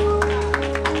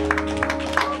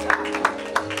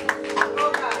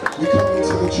 We come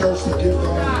into the church to give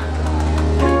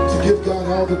God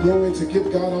all the glory, to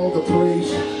give God all the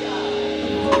praise.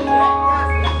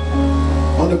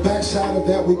 On the backside of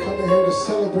that, we come in here to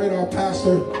celebrate our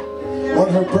pastor on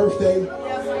her birthday.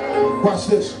 Watch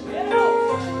this.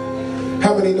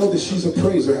 How many know that she's a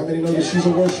praiser? How many know that she's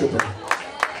a worshiper?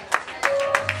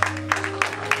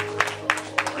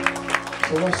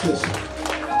 So watch this.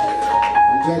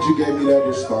 I'm glad you gave me that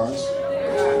response.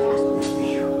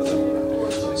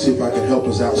 See if I can help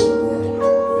us out some more.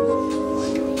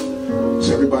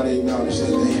 So everybody acknowledge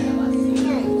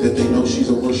that they know she's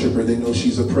a worshiper, they know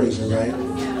she's a praiser, right?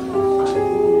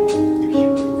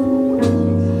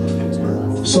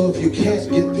 So if you can't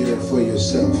get there for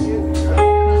yourself,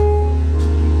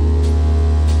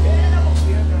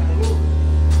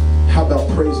 how about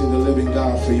praising the living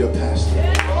God for your pastor?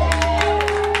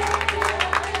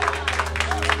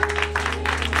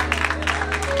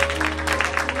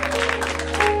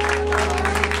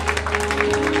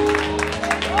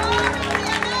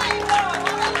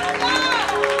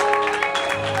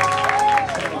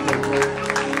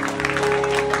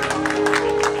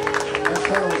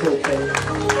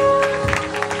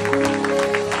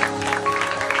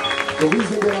 The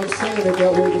reason that I'm saying it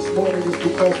that way this morning is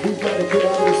because we've got to get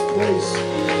out of this place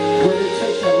where it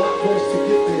takes a lot for us to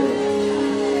get there.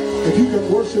 If you can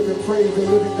worship and praise the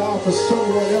living God for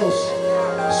someone else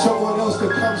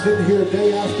that comes in here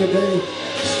day after day,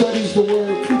 studies the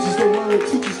word, preaches the word,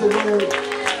 teaches the word,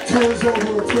 turns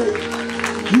over a plate,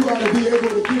 you ought to be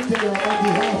able to get there on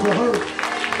behalf of her.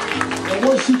 And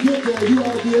once you get there, you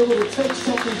ought to be able to take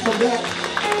something from that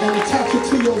and attach it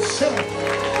to yourself.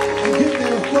 And get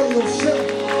there for yourself.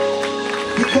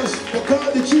 Because the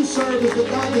God that you serve is the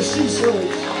God that she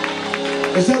serves.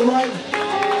 Is that right?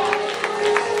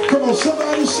 Come on,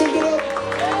 somebody sing it up.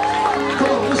 Come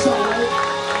on, it's all right.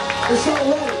 It's all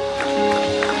right.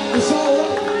 It's all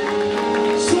right.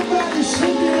 Somebody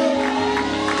sing it up.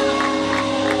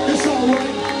 It's all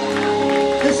right.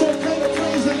 It's okay to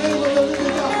praise the name of the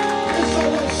living God. It's all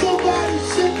right. Somebody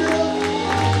sing it up.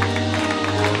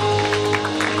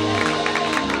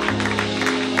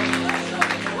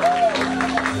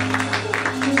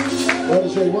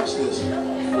 Watch this. I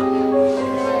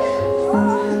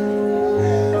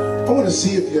want to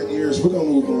see if your ears, we're going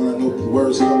to move on. I know the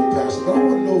words are going to pass, but I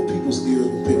want to know if people's ears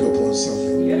will pick up on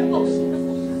something.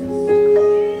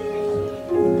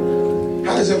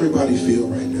 How does everybody feel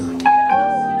right now?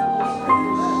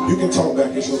 You can talk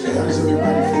back, it's okay. How does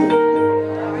everybody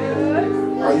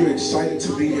feel? Are you excited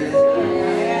to be here?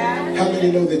 How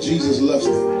many know that Jesus loves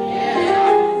them?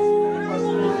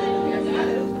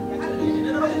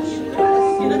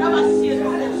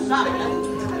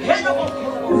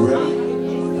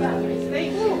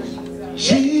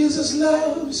 Jesus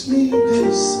loves me,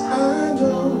 this I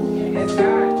know.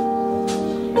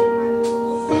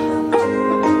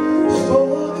 For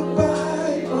the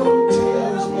Bible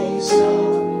tells me so.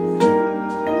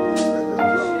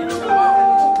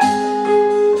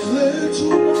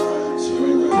 Little ones who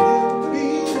let me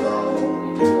know.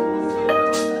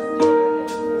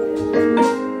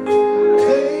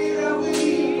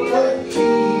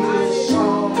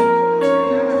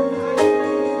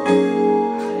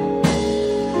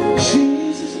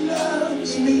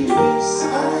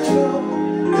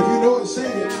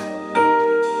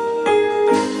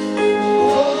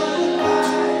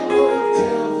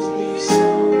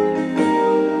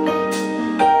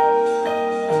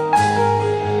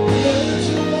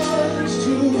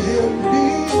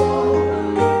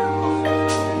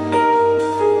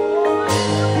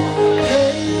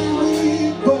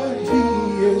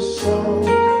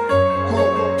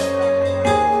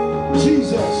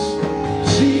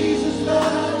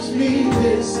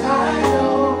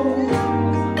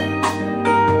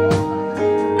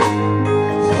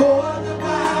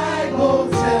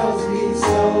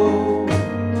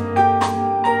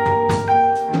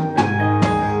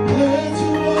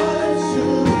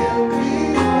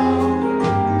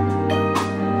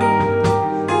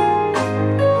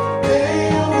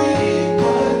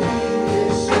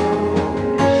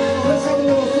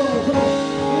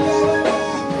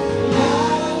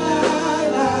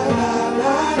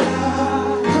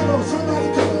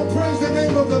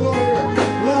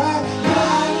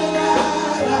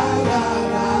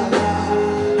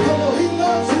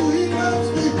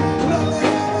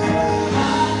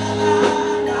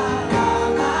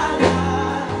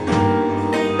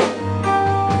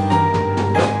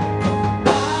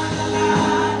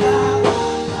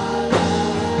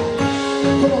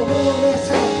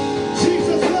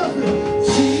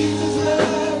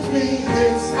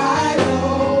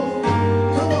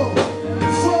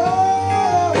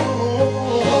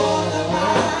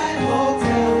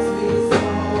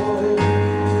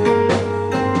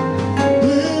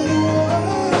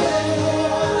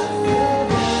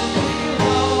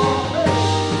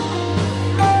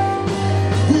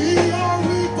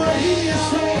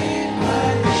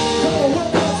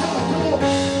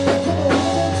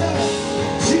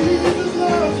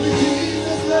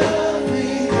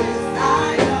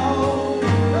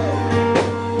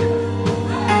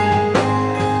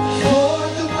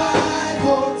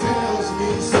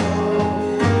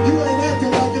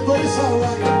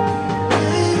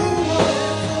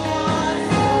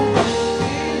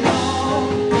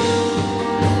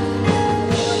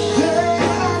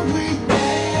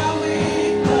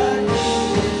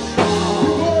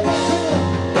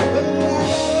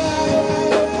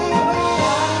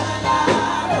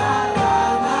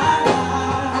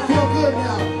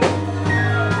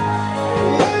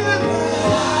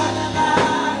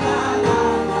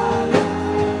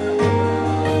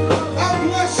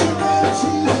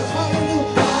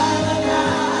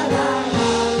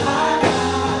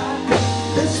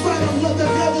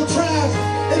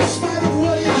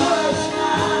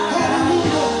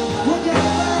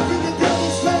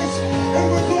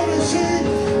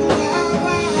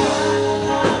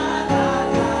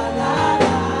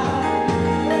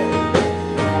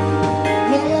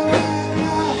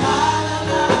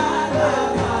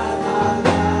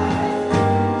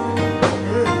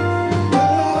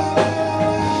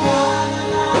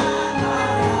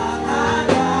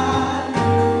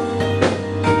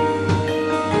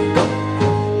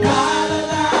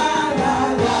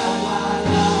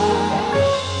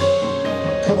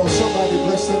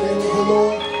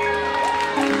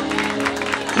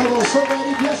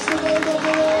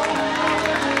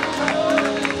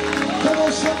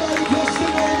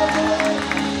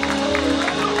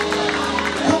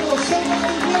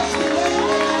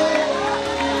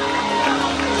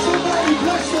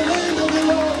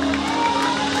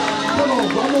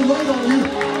 gonna wait on you.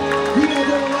 We not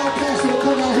gonna allow Pastor to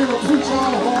come out here and preach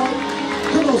all hard.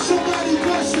 Come on, somebody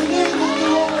bless the name of the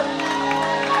Lord.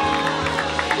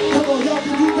 Come on, y'all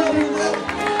can do better than that.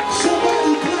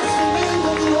 Somebody bless the name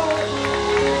of the Lord.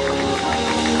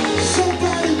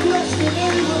 Somebody bless the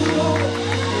name of the Lord.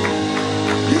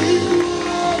 He's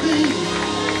worthy.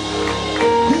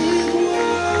 He's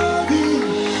worthy.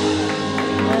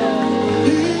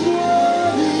 He's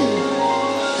worthy.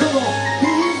 Come on,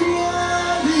 he's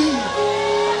worthy.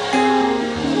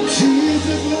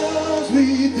 Jesus loves me,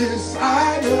 this I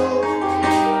know.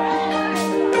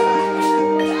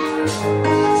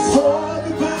 For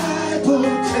the Bible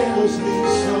tells me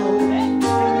so.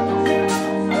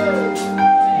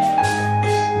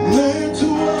 Learn to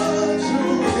watch who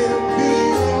can be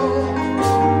on.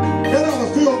 That ought to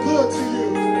feel good to you.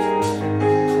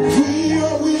 We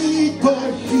are weak,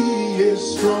 but he is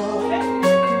strong.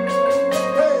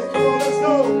 Hey, come on, let's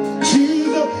go.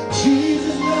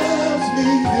 Jesus loves me,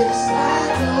 this I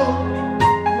know.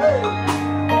 Hey.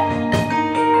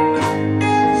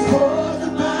 For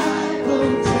the Bible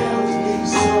tells me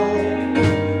so.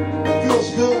 It feels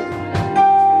good.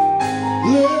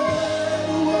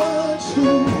 Little ones who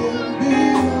will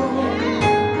belong.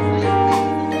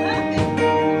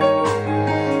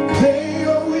 They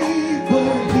are weak,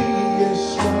 but he is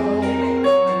strong.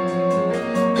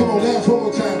 Come on, laugh one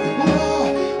more time.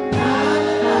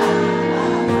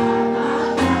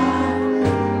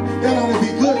 That ought to be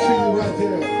good to you right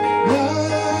there. La,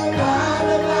 la, la,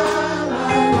 la, la,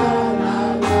 la, la,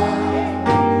 la.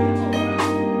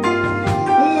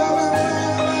 La, la, la,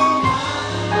 la.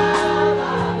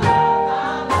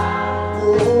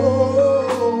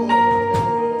 Oh.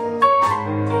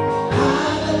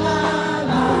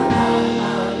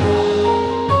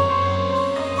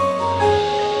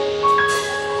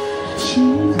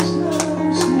 Jesus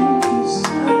loves me, this I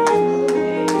know.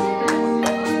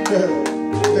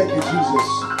 Thank you, Jesus.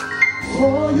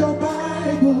 For your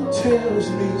Bible tells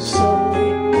me so.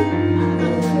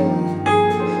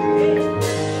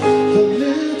 The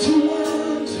little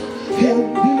ones can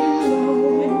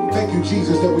belong. Thank you,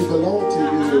 Jesus, that we belong to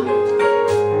you.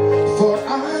 For I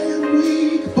am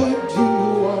weak, but you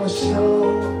are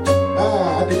strong. I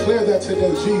declare that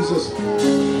today, Jesus.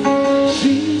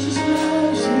 Jesus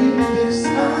loves me, this I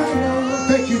know.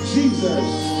 Thank you, Jesus.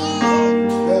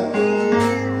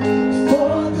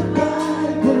 For the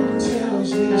Bible tells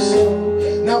me so.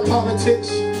 Not politics,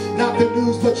 not the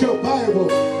news, but your Bible.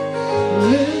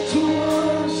 Little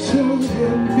ones to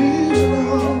him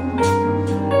belong.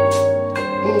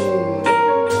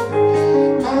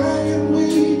 I am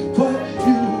weak, but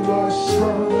you are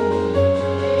strong.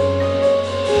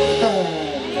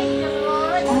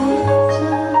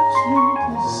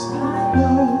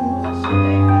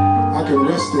 I can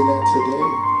rest in that today.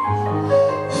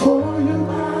 For your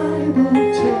Bible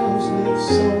tells me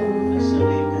so.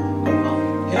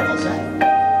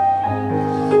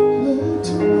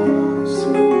 Little ones to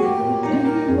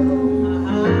belong.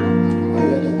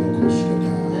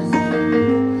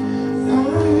 I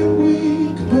am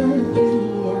weak, but you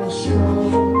are strong.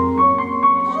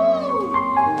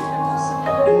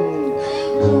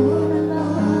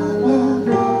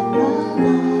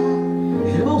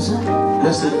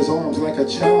 Rest in his arms like a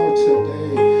child today.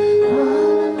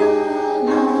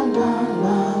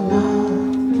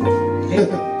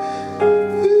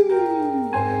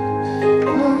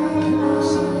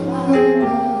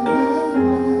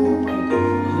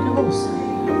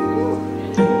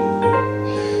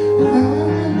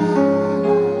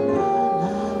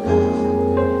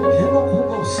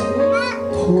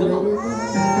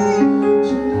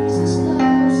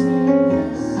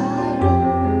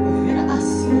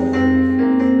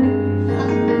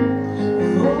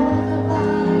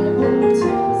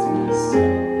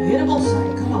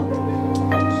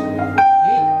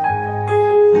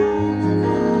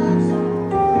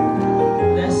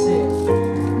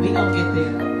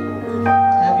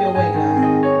 Have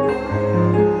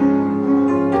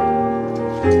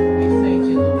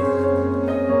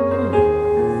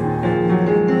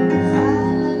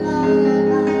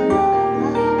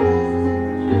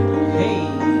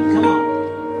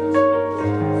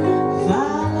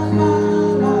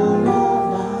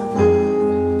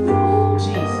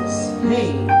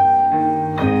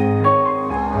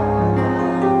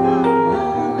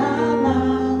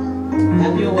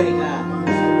your way, God.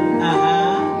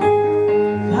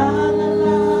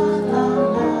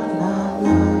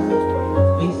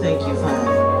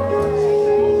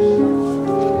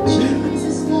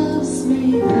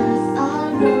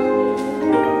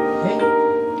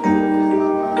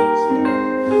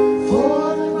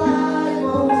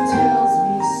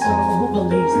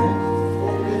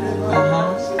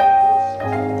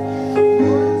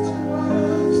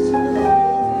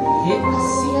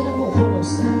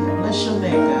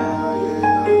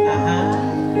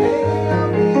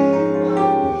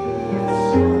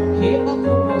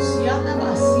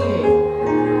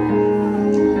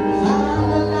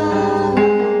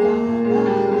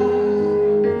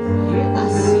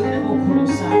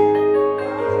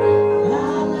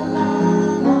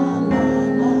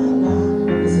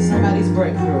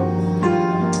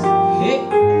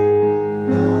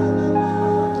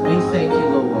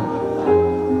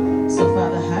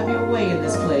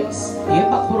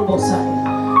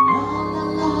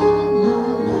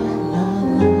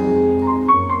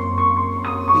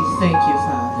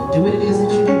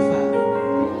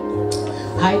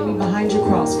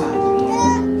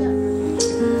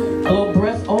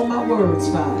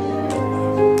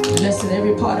 in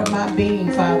every part of my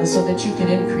being, Father, so that you can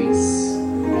increase.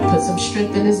 Put some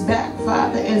strength in his back,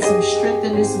 Father, and some strength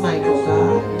in his mic, oh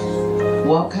God.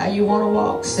 Walk how you want to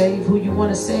walk. Save who you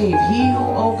want to save.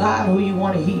 Heal, oh God, who you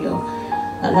want to heal.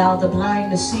 Allow the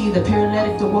blind to see, the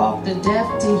paralytic to walk, the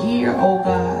deaf to hear, oh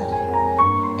God,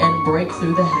 and break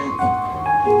through the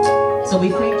habit. So we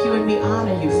thank you and we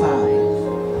honor you, Father.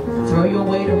 Throw your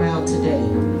weight around today.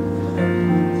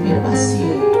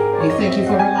 We thank you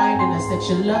for reminding us that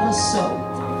you love us so,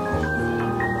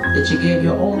 that you gave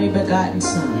your only begotten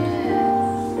Son.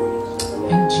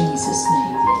 In Jesus'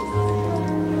 name.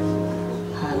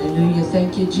 Hallelujah.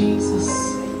 Thank you, Jesus.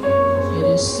 It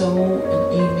is so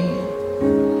and amen.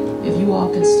 If you all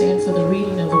can stand for the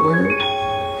reading of the word,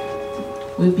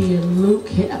 we'll be in Luke.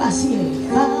 That's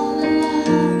it.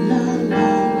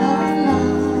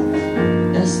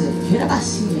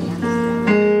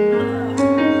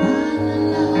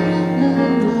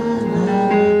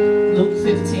 Luke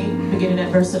 15, beginning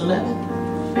at verse 11.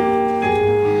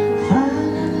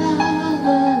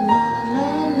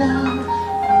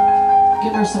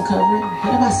 Give her some covering.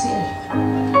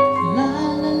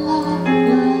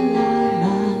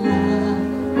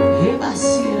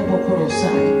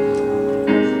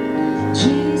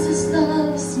 Jesus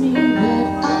loves me,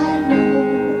 that I know.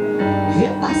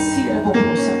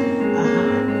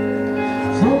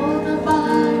 For the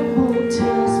Bible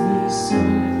tells me so.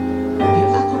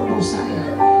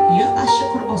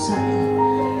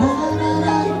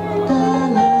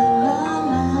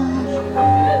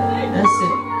 That's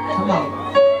it. Come on.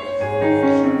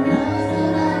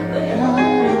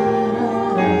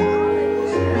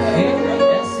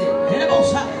 That's it.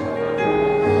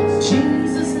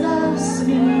 Jesus loves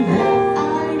me, that I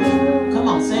know. Come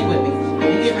on, sing with me.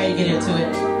 You get ready to get into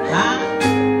it.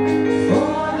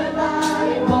 For the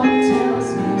Bible tells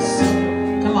me so.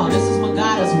 Come on, this is when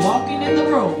God is walking in the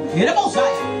room. Hit him,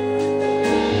 Messiah.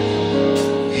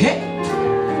 Hit.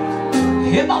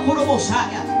 Hit my put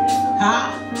Messiah.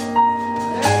 Huh?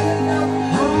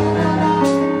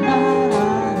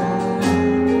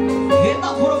 Hit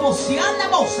my put Messiah.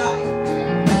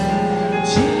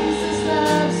 Jesus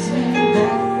loves me,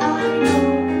 that I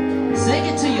know. Sing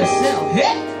it to yourself.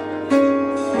 Hit.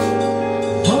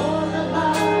 For the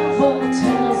Bible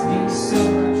tells me so.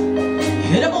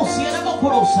 Hit him,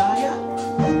 Messiah.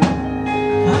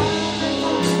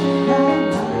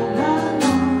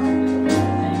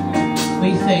 We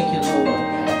thank you, Lord.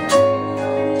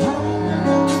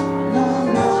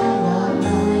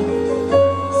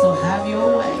 So have your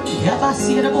way.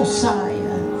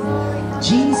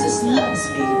 Jesus loves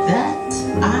me, that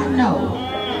I know.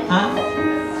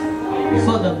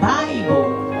 For the Bible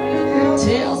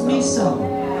tells me so.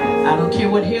 I don't care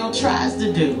what hell tries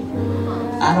to do.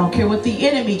 I don't care what the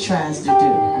enemy tries to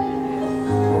do.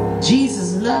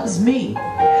 Jesus loves me.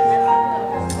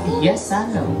 Yes, I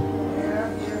know.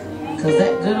 Because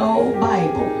that good old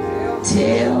Bible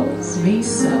tells me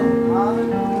so.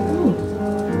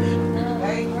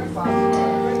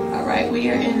 All right, we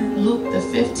are in Luke the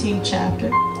 15th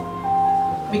chapter,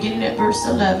 beginning at verse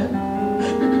 11.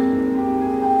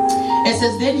 It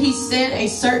says, Then he said, a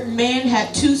certain man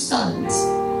had 2 sons.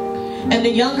 And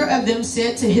the younger of them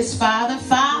said to his father,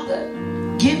 Father,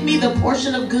 give me the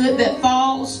portion of good that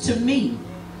falls to me.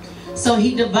 So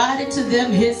he divided to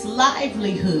them his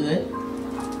livelihood.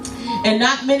 And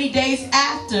not many days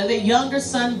after, the younger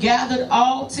son gathered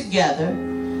all together,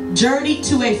 journeyed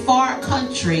to a far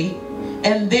country,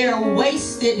 and there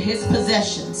wasted his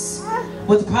possessions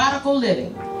with prodigal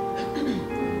living.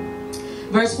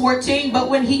 Verse 14, but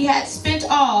when he had spent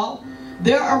all,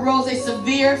 there arose a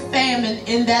severe famine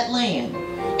in that land,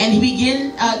 and he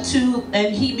began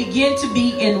to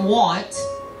be in want.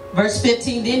 Verse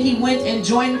 15, then he went and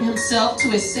joined himself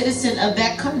to a citizen of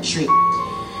that country,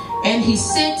 and he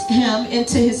sent him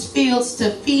into his fields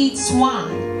to feed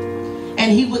swine.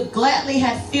 And he would gladly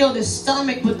have filled his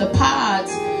stomach with the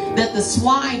pods that the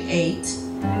swine ate,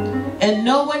 and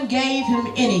no one gave him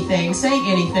anything. Say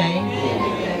anything.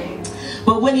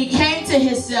 But when he came to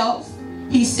himself,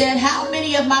 he said, how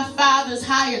many of my father's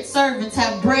hired servants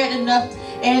have bread enough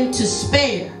and to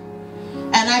spare,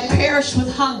 and I perish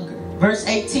with hunger? Verse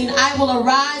 18, I will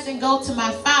arise and go to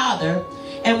my father,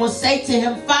 and will say to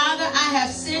him, Father, I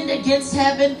have sinned against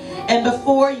heaven and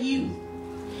before you,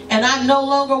 and I'm no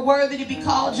longer worthy to be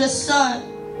called your son.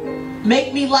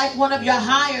 Make me like one of your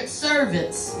hired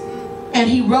servants. And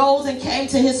he rose and came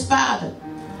to his father.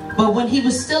 But when he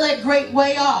was still a great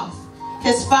way off,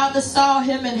 his father saw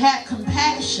him and had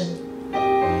compassion,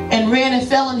 and ran and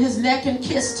fell on his neck and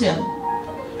kissed him.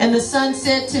 And the son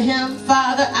said to him,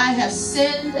 Father, I have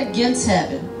sinned against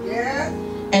heaven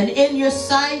and in your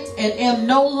sight, and am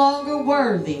no longer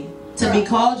worthy to be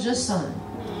called your son.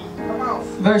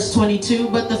 Verse 22,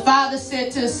 but the father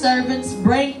said to his servants,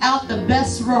 bring out the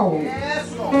best robe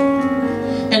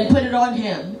and put it on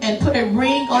him, and put a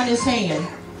ring on his hand,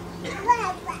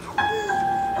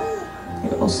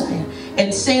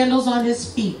 and sandals on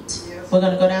his feet. We're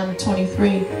going to go down to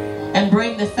 23. And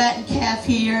bring the fattened calf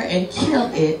here and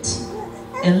kill it,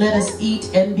 and let us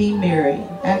eat and be merry.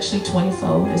 Actually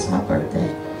 24, it's my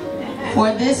birthday.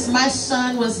 For this my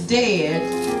son was dead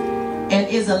and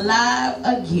is alive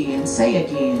again. Say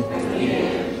again.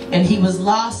 And he was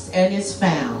lost and is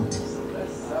found.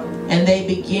 And they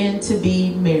begin to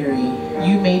be merry.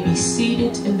 You may be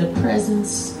seated in the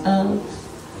presence of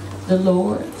the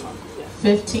Lord.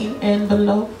 15 and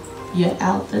below, you're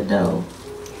out the door.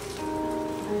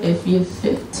 If you're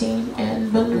 15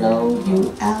 and below,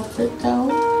 you out the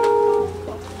door.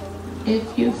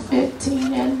 If you're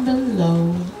 15 and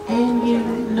below, and you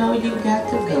know you got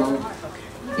to go.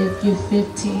 If you're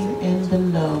 15 and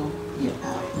below, you're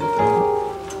out the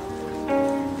door.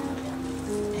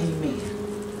 Amen.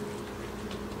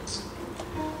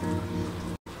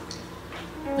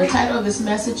 The title of this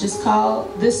message is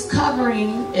called, This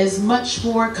Covering is Much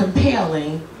More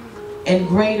Compelling and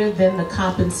Greater Than the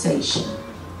Compensation.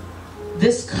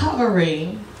 This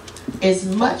covering is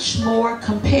much more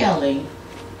compelling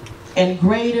and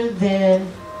greater than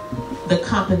the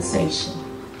compensation.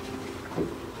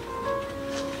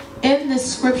 In this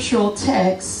scriptural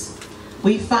text,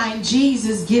 we find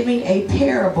Jesus giving a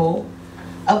parable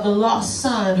of the lost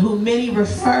son, who many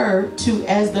refer to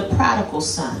as the prodigal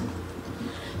son.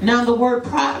 Now, the word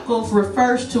prodigal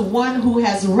refers to one who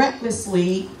has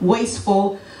recklessly been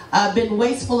wasteful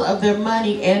of their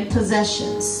money and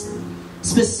possessions.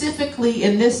 Specifically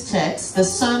in this text, the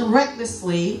son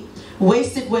recklessly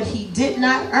wasted what he did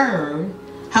not earn,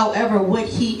 however, what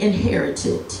he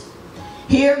inherited.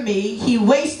 Hear me, he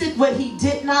wasted what he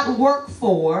did not work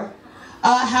for,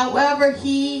 however,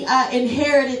 he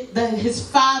inherited his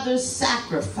father's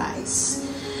sacrifice.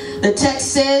 The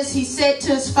text says, he said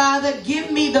to his father,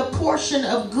 give me the portion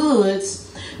of goods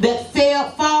that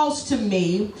falls to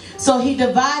me. So he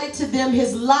divided to them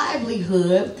his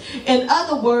livelihood. In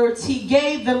other words, he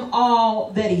gave them all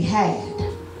that he had.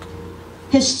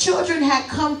 His children had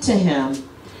come to him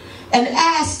and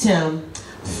asked him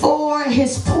for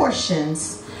his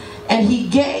portions, and he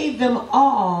gave them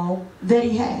all that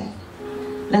he had.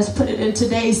 Let's put it in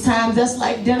today's time. That's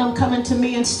like Denham coming to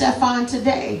me and Stefan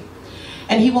today.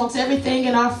 And he wants everything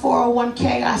in our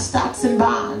 401k, our stocks and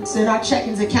bonds, and our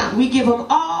checkings account. We give him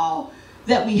all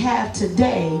that we have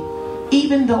today,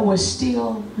 even though we're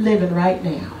still living right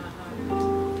now.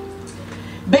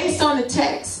 Based on the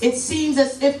text, it seems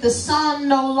as if the son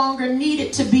no longer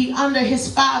needed to be under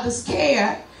his father's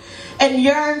care and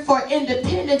yearned for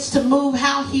independence to move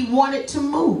how he wanted to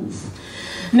move.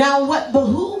 Now, what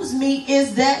behooves me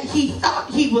is that he thought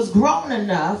he was grown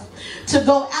enough to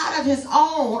go out of his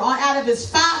own or out of his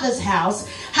father's house.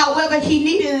 However, he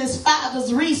needed his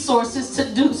father's resources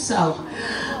to do so.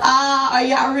 Are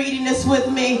y'all reading this with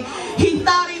me? He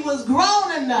thought he was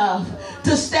grown enough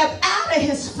to step out of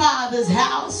his father's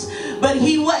house, but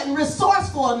he wasn't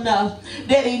resourceful enough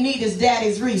that he needed his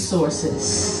daddy's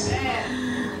resources.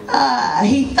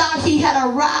 He thought he had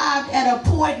arrived at a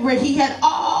point where he had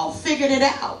all figured it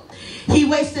out. He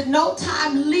wasted no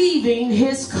time leaving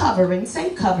his covering.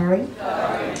 Say covering.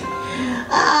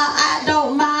 I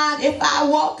don't mind if I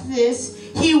walk this.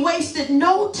 He wasted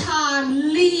no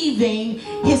time leaving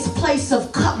his place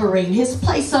of covering, his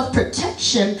place of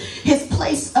protection, his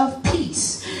place of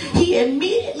peace. He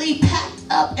immediately packed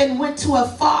up and went to a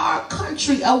far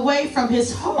country away from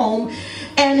his home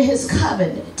and his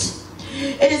covenant.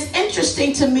 It is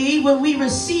interesting to me, when we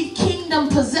receive kingdom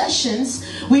possessions,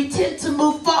 we tend to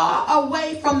move far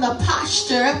away from the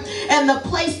posture and the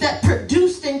place that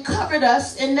produced and covered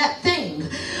us in that thing.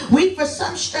 We, for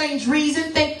some strange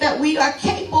reason, think that we are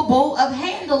capable of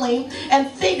handling and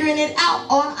figuring it out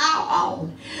on our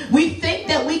own. We think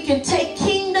that we can take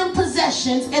kingdom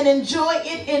possessions and enjoy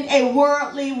it in a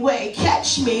worldly way.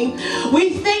 Catch me.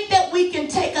 We think that we can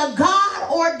take a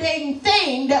God-ordained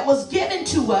thing that was given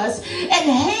to us and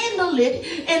handle it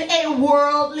in a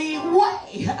worldly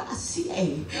way.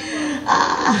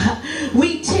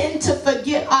 We tend to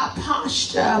forget our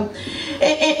posture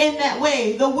in that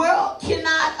way. The world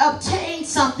cannot obtain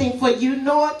something for you,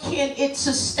 nor can it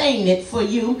sustain it for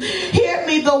you. Hear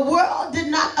me, the world did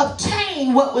not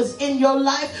obtain what was in your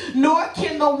life, nor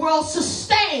can the world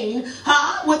sustain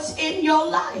what's in your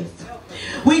life.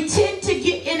 We tend to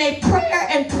get in a prayer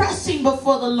and pressing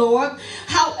before the Lord.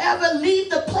 However, leave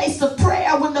the place of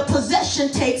prayer when the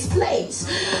possession takes place.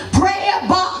 Prayer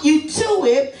brought you to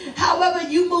it. However,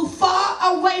 you move far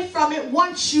away from it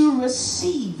once you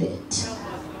receive it.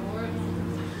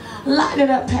 Line it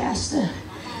up, Pastor.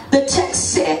 The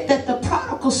text said that the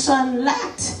prodigal son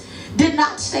did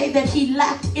not say that he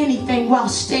lacked anything while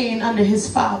staying under his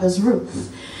father's roof.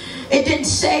 It didn't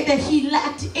say that he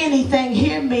lacked anything,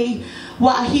 hear me,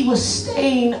 while he was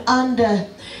staying under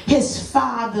his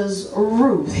father's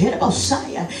roof.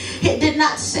 It did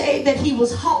not say that he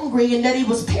was hungry and that he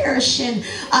was perishing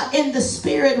in the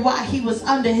spirit while he was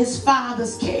under his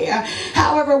father's care.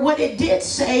 However, what it did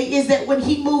say is that when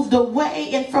he moved away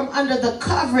and from under the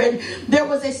covering, there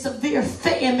was a severe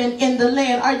famine in the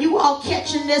land. Are you all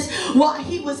catching this? While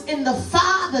he was in the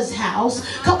father's house,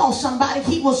 come on somebody,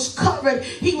 he was covered,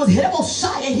 he was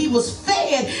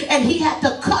fed, and he had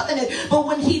the covenant. But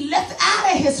when he left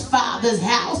out of his father's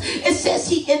house, it says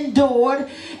he endured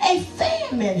a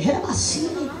famine.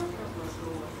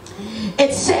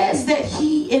 It says that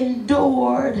he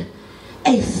endured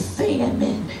a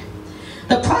famine.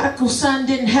 The prodigal son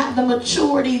didn't have the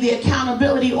maturity, the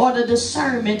accountability, or the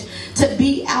discernment to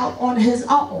be out on his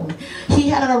own. He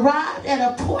had arrived at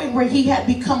a point where he had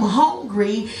become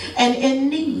hungry and in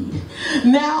need.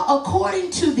 Now,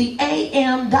 according to the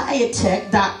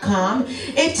amdietech.com,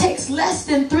 it takes less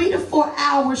than 3 to 4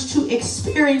 hours to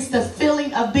experience the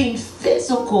feeling of being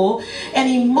physical and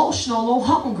emotional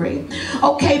hungry.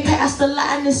 Okay, Pastor,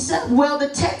 line this up. Well, the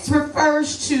text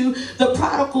refers to the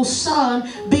prodigal son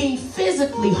being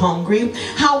physically hungry.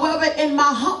 However, in my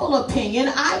humble opinion,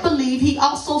 I believe he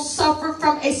also suffered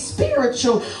from a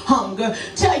spiritual hunger.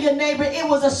 Tell your neighbor, it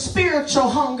was a spiritual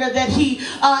hunger that he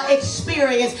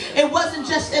experienced. It wasn't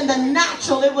just in the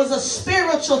natural, it was a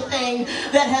spiritual thing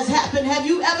that has happened. Have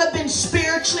you ever been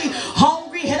spiritually hungry?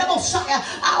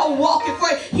 I'll walk it for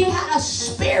you. He had a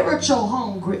spiritual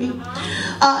hungry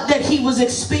that he was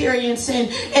experiencing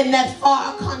in that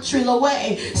far country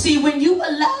away. See, when you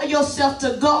allow yourself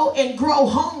to go and grow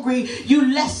hungry,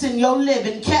 you lessen your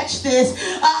living. Catch this.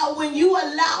 When you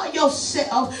allow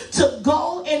yourself to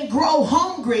go and grow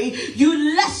hungry,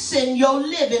 you lessen your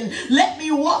living. Let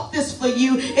me walk this for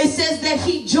you. It says that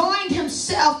he joined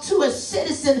himself to a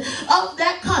citizen of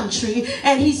that country,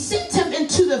 and he sent him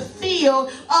into the field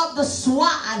of the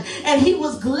swine, and he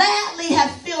was gladly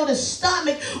have filled his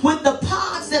stomach with the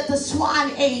pods that the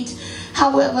swine ate.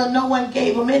 However, no one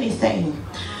gave him anything.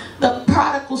 The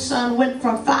prodigal son went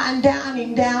from fine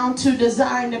dining down to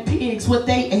desiring the pigs what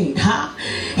they ate.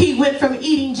 He went from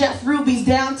eating Jeff Ruby's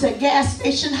down to gas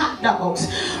station hot dogs.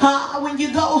 When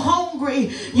you go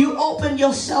hungry, you open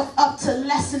yourself up to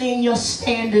lessening your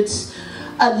standards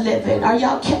of living. Are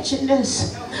y'all catching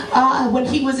this? When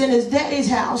he was in his daddy's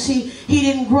house, he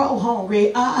didn't grow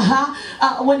hungry.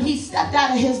 When he stepped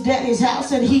out of his daddy's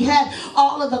house and he had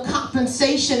all of the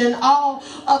compensation and all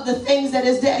of the things that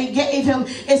his daddy gave him,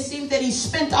 it seemed that he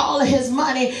spent all of his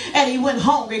money and he went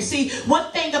hungry. See,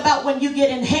 one thing about when you get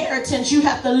inheritance, you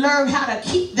have to learn how to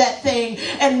keep that thing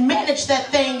and manage that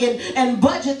thing and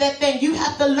budget that thing. You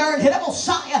have to learn,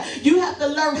 you have to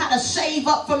learn how to save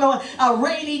up from a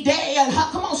rainy day. And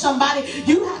come on, somebody,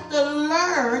 you have to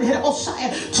learn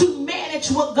to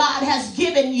manage what God has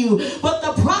given you. But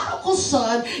the prodigal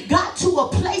son got to a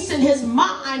place in his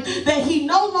mind that he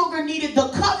no longer needed the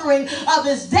covering of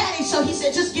his daddy, so he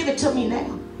said, just give it to me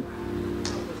now.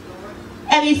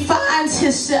 And he finds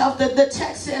himself, that the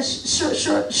text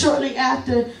says shortly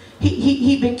after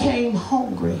he became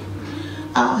hungry.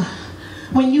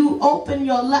 When you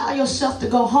allow yourself to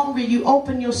go hungry, you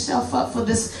open yourself up for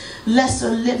this lesser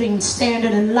living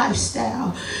standard and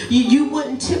lifestyle. You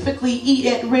wouldn't typically eat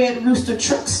at Red Rooster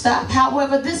truck stop.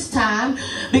 However, this time,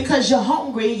 because you're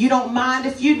hungry, you don't mind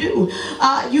if you do.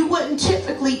 You wouldn't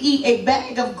typically eat a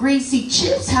bag of greasy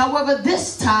chips. However,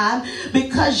 this time,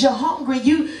 because you're hungry,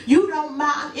 you don't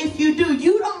mind if you do.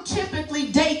 You don't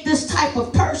typically date this type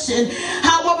of person.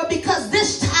 However, because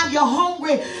this time you're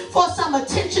hungry for some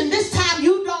attention, this time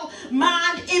you don't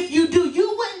mind if you do.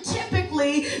 You wouldn't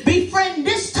typically befriend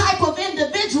this type of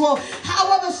individual.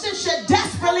 However, since you're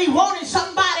desperately wanting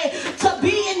somebody to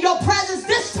be in your presence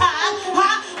this time,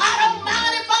 I don't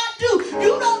mind if I do.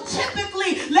 You don't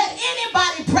typically let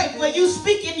anybody pray for you,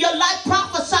 speak in your life,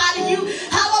 prophesy to you.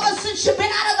 However, since you've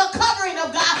been out of the covering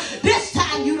of God, this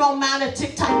time you don't mind if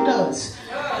TikTok does.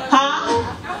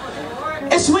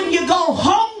 It's when you go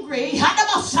hungry,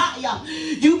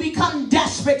 you become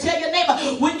desperate. Tell your neighbor,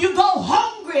 when you go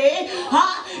hungry,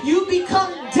 you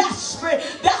become desperate.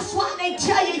 hungry. That's why they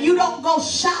tell you you don't go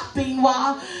shopping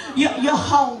while you're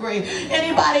hungry.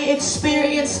 Anybody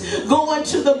experience going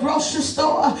to the grocery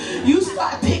store? You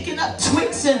start picking up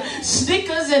Twix and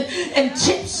Snickers and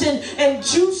chips and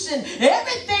juice and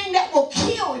everything that will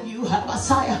kill you.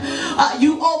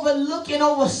 You overlook and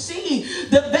oversee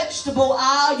the vegetable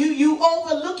aisle. You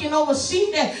overlook and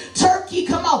oversee that turkey.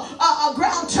 Come on, a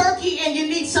ground turkey, and you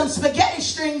need some spaghetti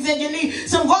strings, and you need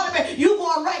some watermelon. You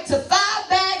going right to 5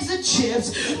 bags of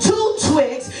chips, 2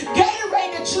 Twix,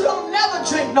 Gatorade that you don't never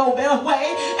drink no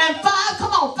way, and 5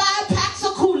 packs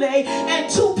of Kool-Aid and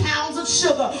 2 pounds of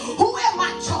sugar. Who am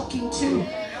I talking to?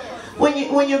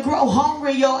 When you grow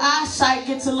hungry, your eyesight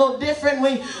gets a little different.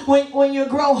 When you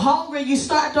grow hungry, you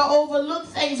start to overlook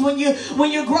things. When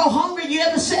you grow hungry, you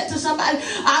ever said to somebody,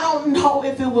 I don't know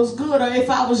if it was good or if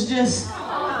I was just,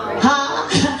 I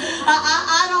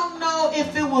don't know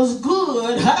if it was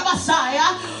good,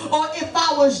 or if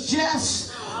I was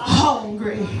just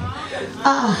hungry.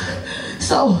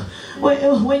 So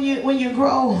when you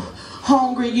grow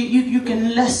hungry, you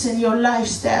can lessen your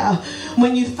lifestyle.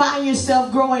 When you find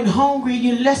yourself growing hungry,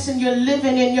 you lessen your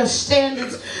living and your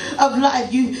standards of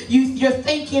life. Your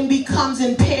thinking becomes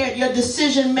impaired. Your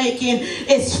decision making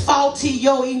is faulty.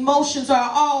 Your emotions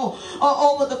are all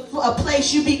over the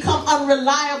place. You become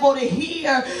unreliable to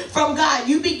hear from God.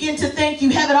 You begin to think you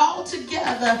have it all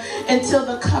together until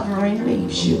the covering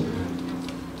leaves you.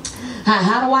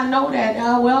 How do I know that?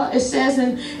 Well, it says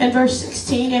in verse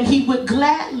 16, and he would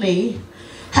gladly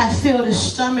have filled his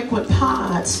stomach with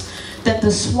pods that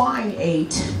the swine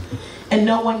ate, and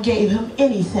no one gave him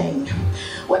anything.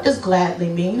 What does gladly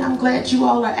mean? I'm glad you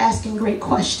all are asking great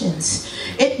questions.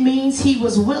 It means he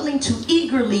was willing to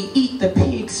eagerly eat the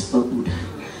pig's food.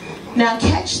 Now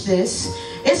catch this.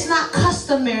 It's not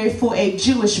customary for a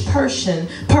Jewish person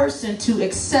to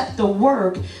accept the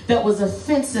work that was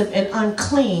offensive and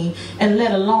unclean, and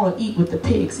let alone eat what the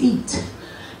pigs eat.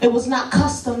 It was not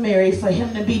customary for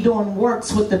him to be doing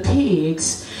works with the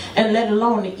pigs, and let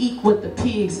alone to eat what the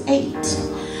pigs ate.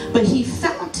 But he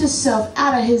found himself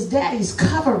out of his daddy's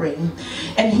covering,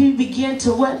 and he began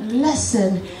to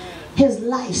lessen his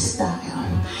lifestyle.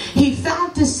 He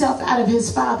found himself out of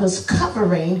his father's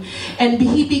covering, and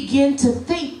he began to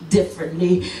think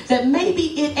differently, that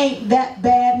maybe it ain't that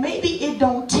bad, maybe it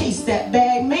don't taste that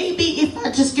bad, maybe if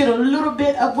I just get a little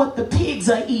bit of what the pigs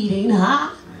are eating,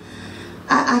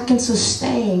 I can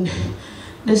sustain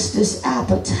this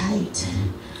appetite.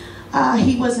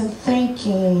 He wasn't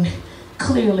thinking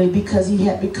clearly because he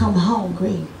had become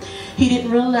hungry. He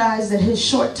didn't realize that his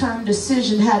short-term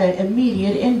decision had an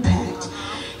immediate impact.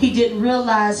 He didn't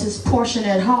realize his portion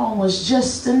at home was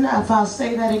just enough. I'll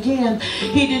say that again.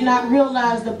 He did not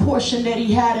realize the portion that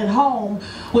he had at home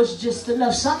was just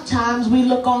enough. Sometimes we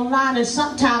look online, and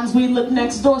sometimes we look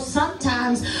next door.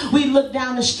 Sometimes we look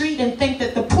down the street and think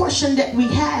that the portion that we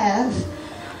have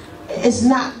is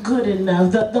not good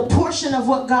enough. The portion of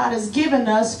what God has given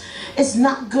us is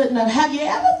not good enough. Have you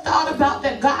ever thought about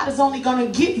that God is only going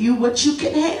to give you what you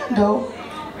can handle?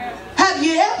 Have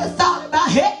you ever thought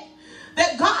about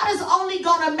that God is only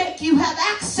going to make you have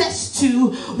access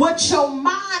to what your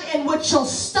mind and what your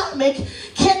stomach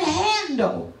can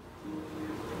handle?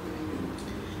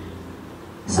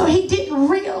 So he didn't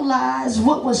realize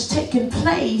what was taking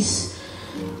place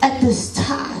at this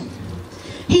time.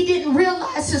 He didn't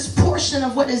realize his portion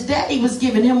of what his daddy was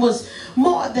giving him was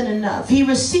more than enough. He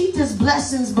received his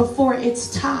blessings before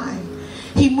its time.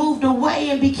 He moved away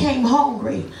and became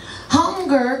hungry.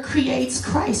 Hunger creates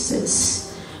crisis.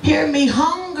 Hear me,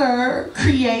 hunger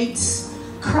creates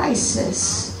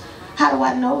crisis. How do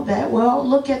I know that? Well,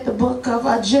 look at the book of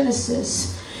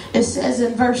Genesis. It says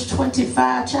in verse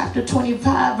 25, chapter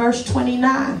 25, verse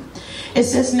 29. It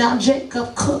says, now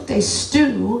Jacob cooked a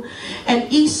stew,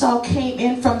 and Esau came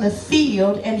in from the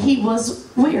field, and he was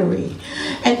weary.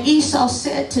 And Esau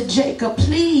said to Jacob,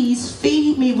 please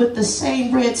feed me with the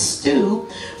same red stew,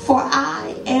 for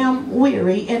I am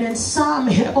weary. And in some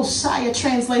Hosea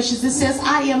translations it says,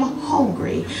 I am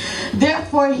hungry.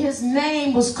 Therefore his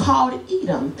name was called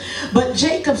Edom. But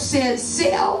Jacob said,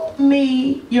 sell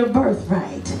me your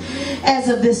birthright as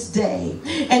of this day.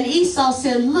 And Esau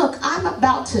said, look, I'm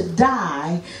about to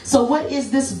die, so what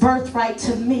is this birthright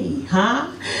to me?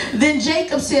 Then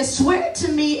Jacob said, swear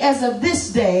to me as of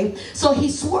this day. So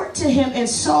he swore to him and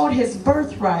sold his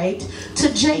birthright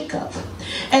to Jacob.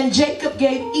 And Jacob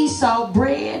gave Esau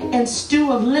bread and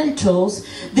stew of lentils.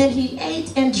 Then he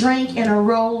ate and drank and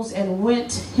arose and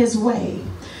went his way.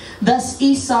 Thus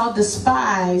Esau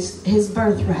despised his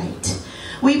birthright.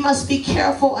 We must be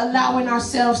careful allowing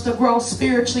ourselves to grow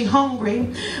spiritually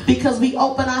hungry, because we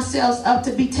open ourselves up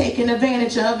to be taken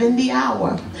advantage of in the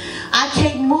hour. I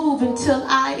can't move until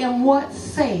I am what?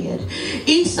 Fed.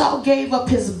 Esau gave up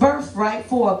his birthright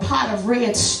for a pot of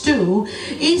red stew.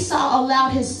 Esau allowed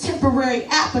his temporary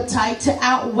appetite to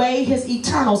outweigh his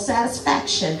eternal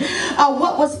satisfaction.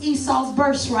 What was Esau's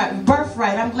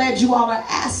birthright? I'm glad you all are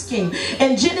asking.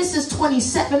 In Genesis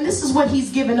 27, this is what he's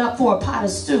given up for a pot of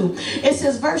stew. It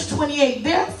says, verse 28,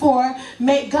 therefore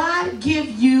may God give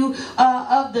you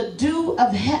of the dew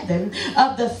of heaven,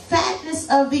 of the fatness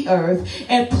of the earth,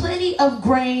 and plenty of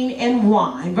grain and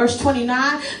wine. Verse 29,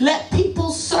 let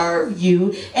people serve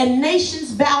you and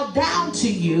nations bow down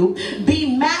to you.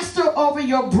 Be master over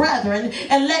your brethren,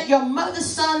 and let your mother's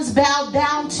sons bow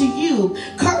down to you.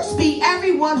 Cursed be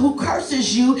everyone who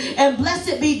curses you, and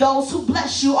blessed be those who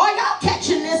bless you. Are y'all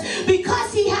catching this?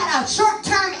 Because he had a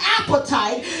short-term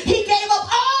appetite, he gave up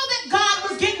all that God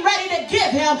was getting ready to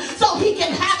give him so he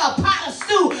can have a pot of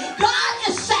stew. God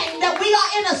is saying that we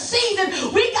are in a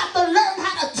season we got to learn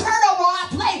how to turn over our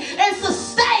plate and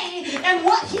sustain in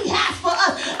what he has for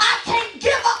us. I can't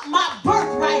give up my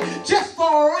birthright just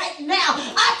for right now.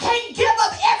 I can't give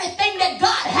up everything that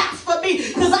God has for me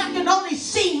because I can only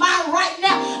see my right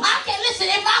now. I can listen.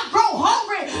 If I grow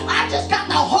hungry, I just got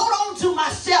to hold on to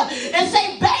myself and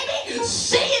say, baby,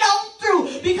 see it on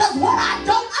through, because what I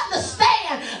don't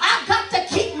understand, I got to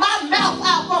keep my mouth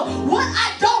out. But what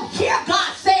I don't hear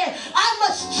God saying, I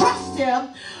must trust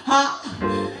him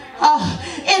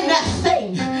in that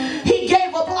thing. He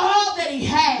gave up all that he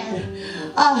had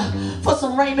for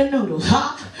some ramen noodles.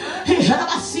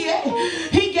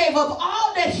 He gave up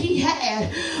all that he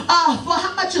had for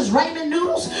how much is ramen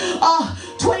noodles?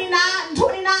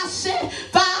 29 cents,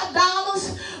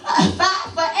 $5,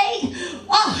 5 for 8.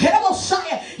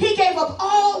 He gave up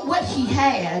all what he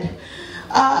had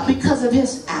because of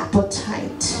his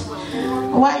appetite.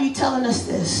 Why are you telling us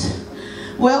this?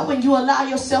 Well, when you allow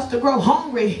yourself to grow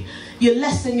hungry, you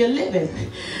lessen your living.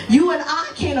 You and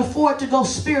I can't afford to go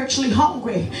spiritually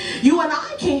hungry. You and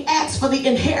I can't ask for the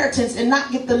inheritance and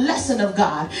not get the lesson of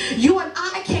God. You and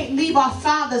I can't leave our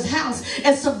Father's house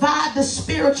and survive the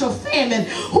spiritual famine.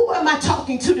 Who am I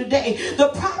talking to today? The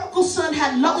prodigal son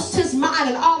had lost his mind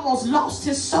and almost lost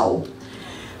his soul.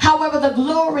 However, the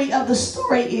glory of the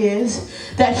story is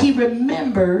that he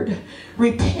remembered,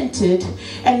 repented,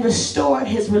 and restored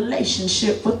his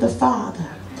relationship with the Father.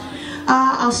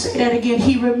 I'll say that again.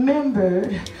 He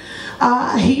remembered,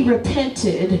 he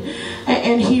repented,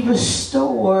 and he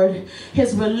restored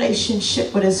his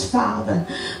relationship with his Father.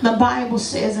 The Bible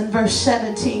says in verse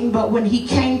 17, but when he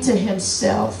came to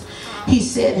himself, he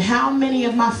said, how many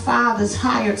of my father's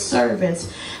hired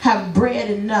servants have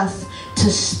bread enough to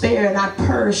spare, and I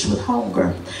perish with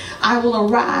hunger? I will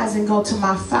arise and go to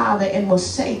my father and will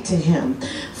say to him,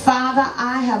 Father,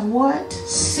 I have what?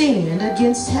 Sinned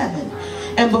against heaven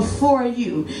and before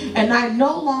you, and I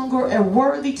no longer am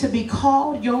worthy to be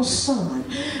called your son.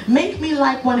 Make me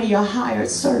like one of your hired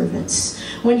servants.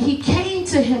 When he came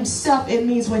to himself, it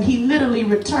means when he literally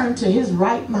returned to his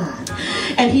right mind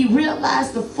and he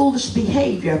realized the foolish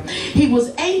behavior, he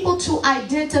was able to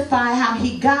identify how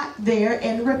he got there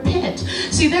and repent.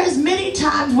 See, there's many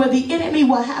times where the enemy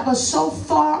will have us so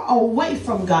far away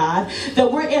from God that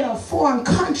we're in a foreign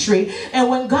country, and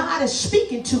when God is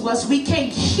speaking to us, we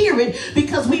can't hear it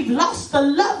because we've lost the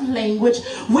love language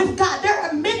with God. There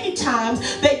are many times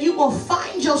that you will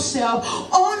find yourself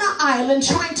on an island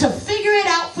trying to figure it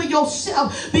out for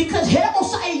yourself because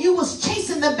you was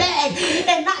chasing the bag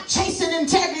and not chasing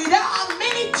integrity. There are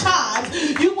many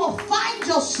times you will find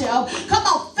yourself,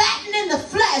 fattening in the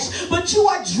flesh, but you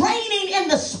are draining in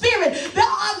the spirit. There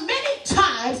are many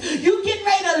times you get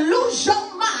ready to lose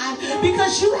your mind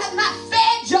because you have not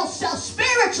fed yourself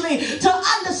spiritually to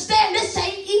understand this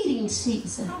ain't eating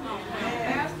season.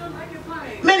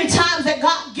 Many times that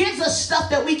God gives us stuff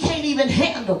that we can't even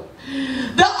handle.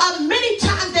 There are many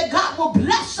times that God will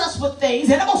bless us with things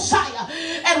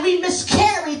and we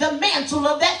miscarry the mantle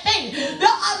of that thing. There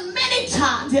are many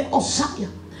times that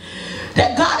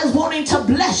God is wanting to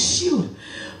bless you,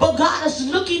 but God is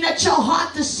looking at your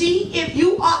heart to see if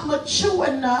you are mature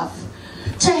enough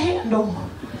to handle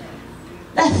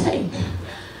that thing.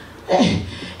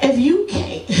 If you can't,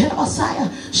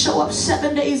 show up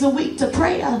 7 days a week to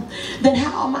prayer, then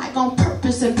how am I going to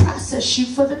purpose and process you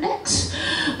for the next?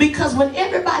 Because when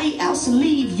everybody else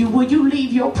leave you, will you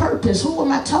leave your purpose? Who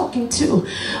am I talking to?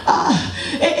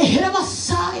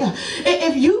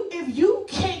 If you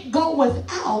can't go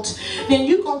without, then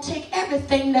you're going to take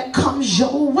everything that comes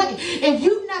your way. If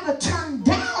you never turn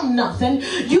down nothing.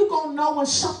 You gonna know when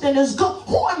something is good.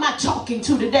 Who am I talking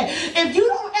to today? If you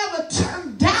don't ever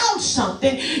turn down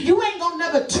something, you ain't gonna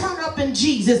never turn up in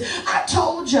Jesus. I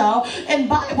told y'all in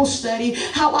Bible study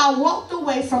how I walked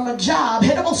away from a job,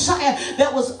 that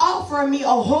was offering me a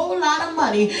whole lot of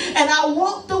money, and I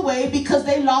walked away because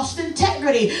they lost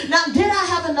integrity. Now, did I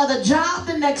have another job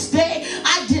the next day?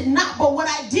 I did not, but what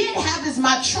I did have is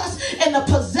my trust in the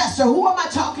possessor. Who am I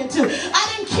talking to?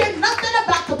 I didn't care nothing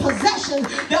about the possessions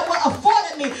that were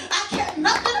afforded me. I cared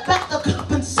nothing about the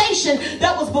compensation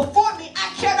that was before me. I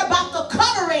cared about the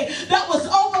covering that was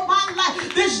over my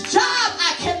life. This job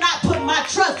I cannot put my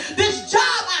trust. This job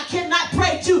I cannot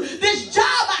pray to. This job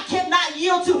I cannot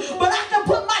yield to. But I can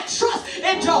put my trust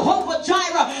in Jehovah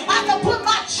Jireh. I can put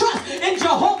my trust in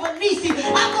Jehovah Nisi.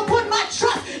 I can put my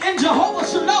trust in Jehovah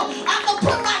Shalom. I can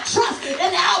put my trust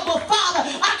in Abba Father.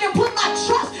 I can put my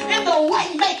trust in the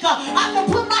Waymaker. I can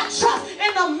put my trust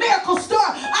in the miracle store.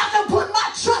 I can put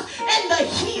my trust in the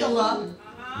healer.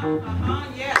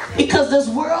 Because this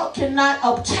world cannot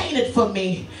obtain it for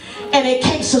me, and it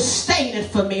can't sustain it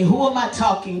for me. Who am I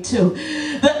talking to?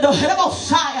 The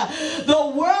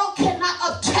world cannot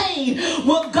obtain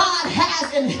what God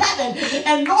has in heaven,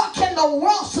 and nor can the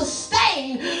world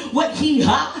sustain what he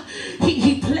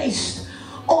placed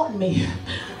on me.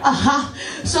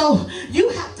 So you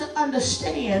have to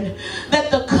understand that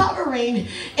the covering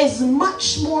is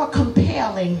much more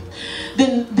compelling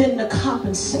than the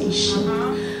compensation.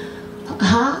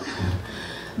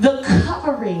 The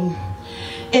covering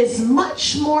is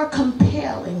much more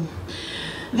compelling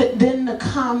than the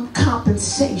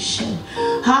compensation.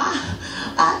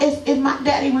 If my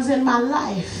daddy was in my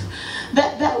life,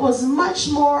 that was much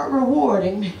more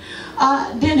rewarding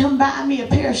than him buying me a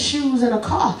pair of shoes and a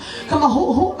car. Come on,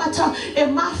 who am I talking? If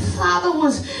my father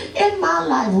was in my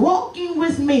life walking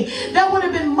with me, that would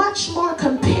have been much more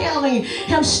compelling,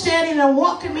 him standing and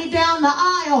walking me down the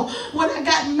aisle when I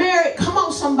got married. Come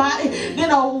on, somebody, than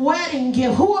a wedding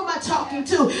gift. Who am I talking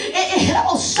to?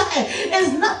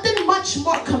 It's nothing much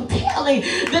more compelling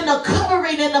than the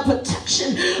covering and the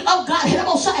protection of God.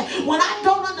 When I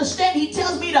don't understand, he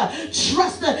tells me to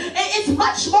trust him. It's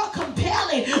much more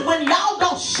compelling when y'all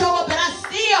don't show up and I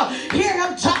still hear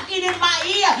him talking in my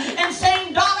ear and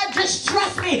saying, daughter, just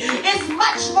trust me. It's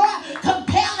much more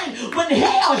compelling when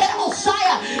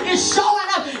Messiah is showing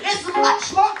up. It's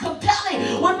much more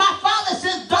compelling when my father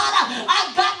says, daughter,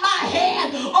 I got my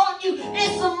hand on you.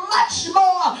 It's much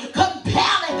more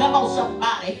compelling. Come on,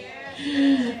 somebody.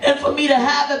 And for me to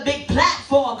have a big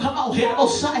platform, come on,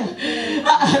 Messiah,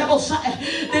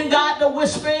 then God to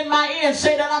whisper in my ear and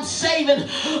say that I'm saving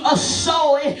a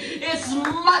soul. It's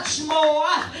much more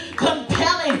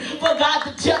compelling for God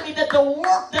to tell me that the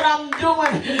work that I'm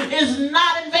doing is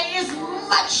not in vain. It's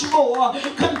much more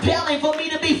compelling for me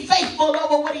to be faithful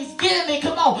over what he's giving me,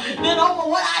 come on, than over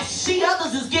what I see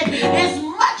others is getting. It's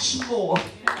much more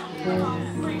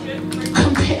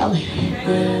compelling.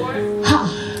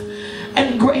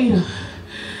 And greater.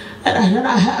 And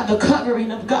I have the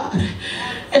covering of God.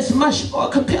 It's much more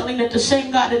compelling than the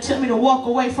same God that tell me to walk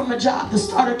away from a job to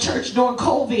start a church during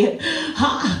COVID.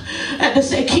 And to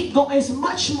say keep going. It's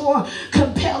much more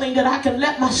compelling that I can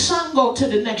let my son go to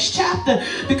the next chapter,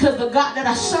 because the God that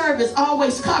I serve is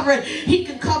always covering. He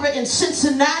can cover in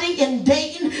Cincinnati, in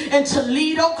Dayton, in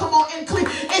Toledo. Come on, in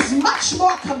Cleveland. It's much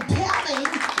more compelling.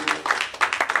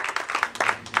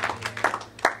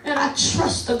 And I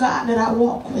trust the God that I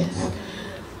walk with.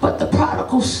 But the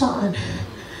prodigal son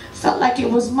felt like it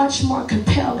was much more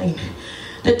compelling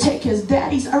to take his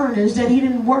daddy's earnings that he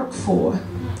didn't work for,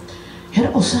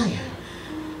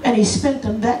 and he spent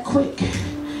them that quick.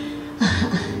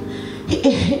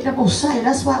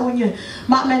 That's why when your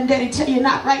mom and daddy tell you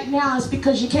not right now, it's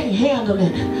because you can't handle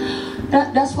it.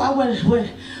 That's why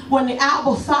when the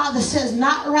Abba Father says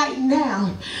not right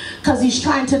now, because he's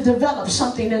trying to develop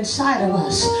something inside of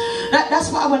us.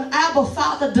 That's why when Abba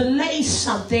Father delays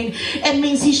something, it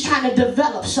means he's trying to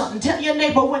develop something. Tell your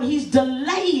neighbor, when he's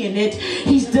delaying it,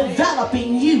 he's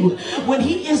developing you. When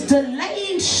he is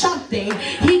delaying something,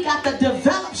 he got to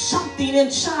develop something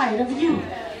inside of you.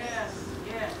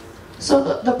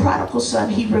 So the prodigal son,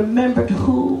 he remembered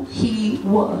who he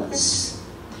was.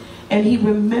 And he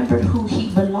remembered who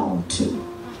he belonged to.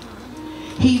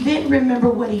 He didn't remember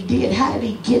what he did. How did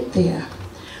he get there?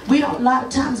 We don't a lot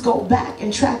of times go back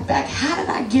and track back. How did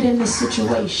I get in this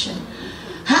situation?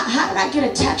 How did I get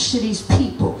attached to these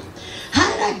people?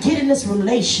 How did I get in this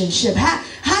relationship? How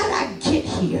did I get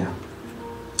here?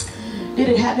 Did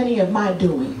it have any of my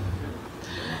doing?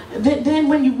 Then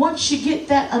once you get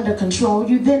that under control,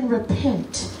 you then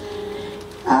repent.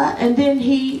 And then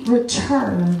he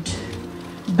returned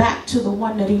back to the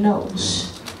one that he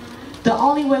knows. The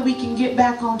only way we can get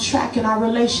back on track in our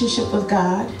relationship with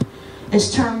God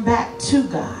is turn back to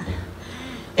God.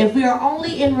 If we are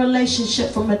only in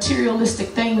relationship for materialistic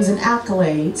things and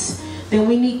accolades, then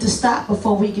we need to stop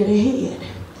before we get ahead.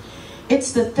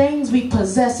 It's the things we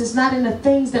possess. It's not in the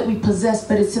things that we possess,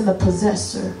 but it's in the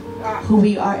possessor who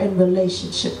we are in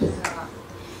relationship with.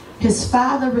 His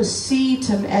father received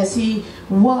him as he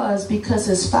was because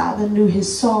his father knew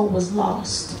his soul was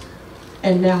lost,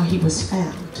 and now he was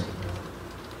found.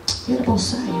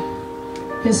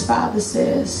 His father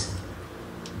says,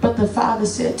 but the father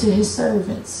said to his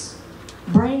servants,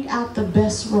 bring out the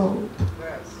best robe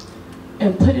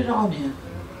and put it on him,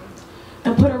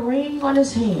 and put a ring on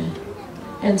his hand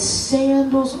and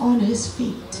sandals on his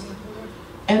feet,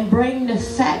 and bring the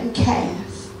fattened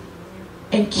calf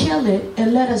and kill it,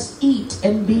 and let us eat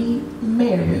and be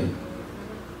merry.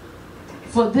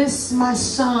 For this my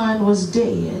son was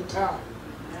dead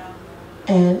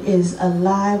and is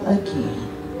alive again.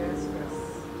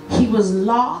 He was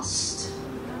lost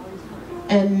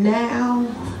and now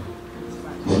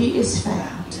he is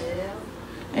found.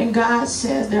 And God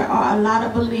says there are a lot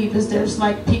of believers. There's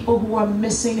like people who are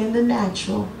missing in the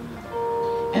natural,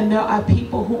 and there are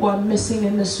people who are missing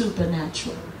in the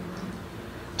supernatural.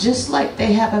 Just like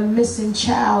they have a missing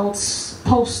child's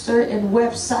poster and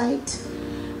website,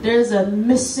 there's a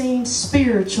missing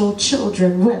spiritual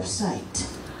children website.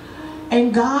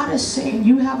 And God is saying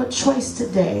you have a choice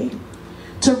today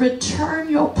to return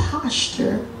your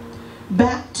posture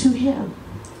back to him.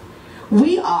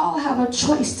 We all have a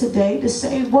choice today to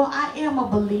say, well, I am a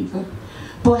believer,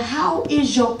 but how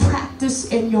is your practice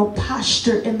and your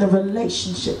posture in the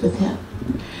relationship with him?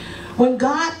 When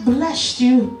God blessed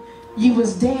you, you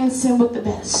was dancing with the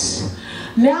best.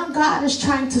 Now God is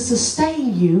trying to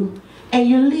sustain you, and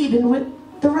you're leaving with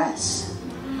the rest.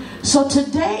 So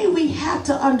today we have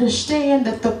to understand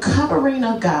that the covering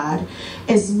of God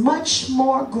is much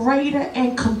more greater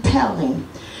and compelling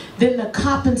than the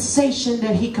compensation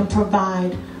that he can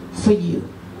provide for you.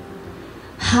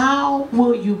 How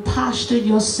will you posture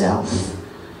yourself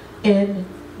in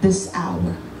this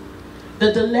hour?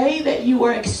 The delay that you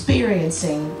are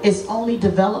experiencing is only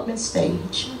development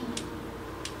stage.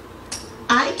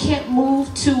 I can't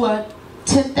move to a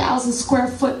 10,000 square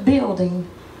foot building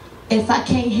if I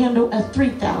can't handle a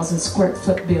 3,000 square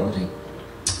foot building.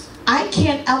 I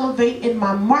can't elevate in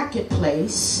my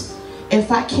marketplace if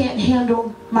I can't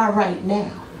handle my right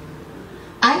now.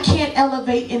 I can't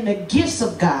elevate in the gifts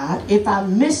of God if I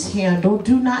mishandle,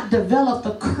 do not develop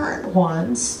the current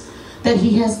ones that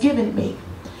he has given me.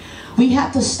 We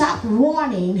have to stop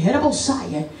wanting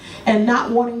and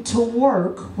not wanting to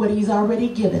work what he's already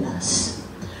given us.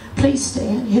 Please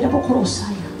stand.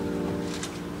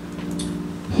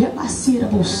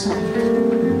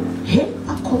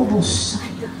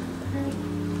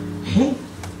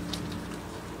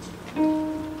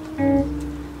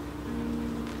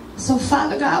 So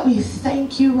Father God, we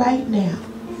thank you right now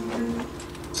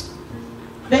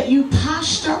that you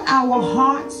posture our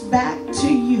hearts back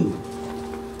to you.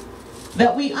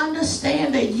 That we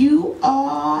understand that you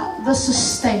are the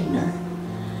sustainer.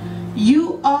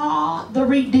 You are the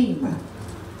redeemer.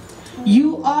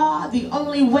 You are the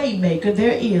only way maker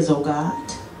there is, oh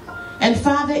God. And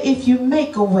Father, if you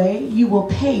make a way, you will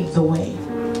pave the way.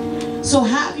 So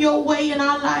have your way in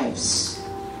our lives.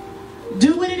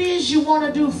 Do what it is you want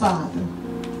to do, Father.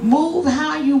 Move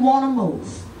how you want to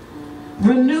move.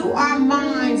 Renew our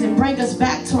minds and bring us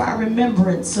back to our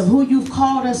remembrance of who you've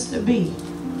called us to be.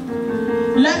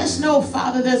 Let us know,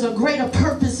 Father, there's a greater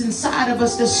purpose inside of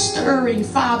us that's stirring,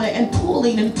 Father, and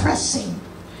pulling and pressing.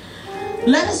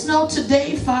 Let us know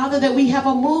today, Father, that we have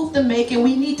a move to make and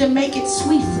we need to make it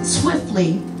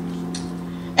swiftly.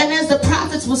 And as the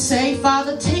prophets will say,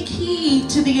 Father, take heed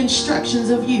to the instructions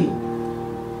of you.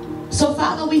 So,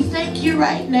 Father, we thank you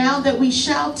right now that we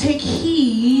shall take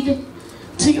heed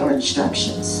to your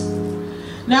instructions.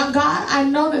 Now, God, I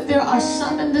know that there are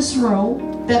some in this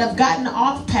room that have gotten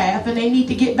off path and they need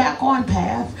to get back on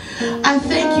path. I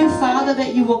thank you, Father,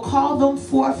 that you will call them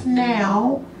forth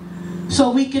now so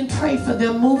we can pray for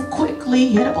them. Move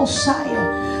quickly.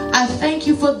 I thank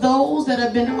you for those that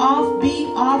have been off beat,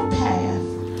 off path,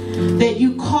 that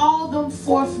you call them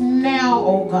forth now,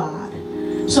 oh God,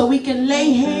 so we can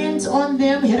lay hands on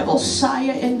them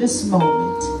in this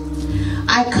moment.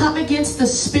 I come against the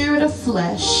spirit of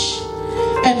flesh,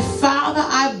 and Father,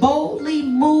 I boldly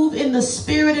move in the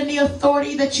spirit and the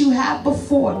authority that you have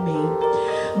before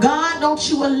me. God, don't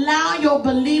you allow your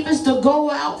believers to go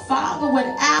out, Father,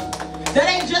 without. That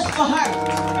ain't just for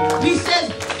her. He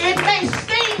says it may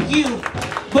sting you,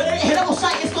 but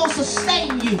it's going to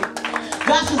sustain you. you.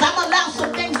 God says, I'm going to allow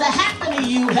some things to happen to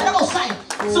you,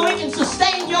 so it can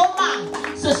sustain your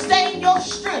mind, sustain your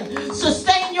strength,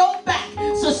 sustain your back,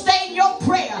 sustain your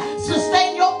prayer,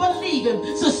 sustain your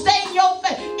believing, sustain your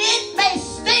faith. It may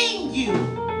sting you,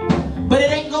 but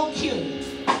it ain't going to kill you.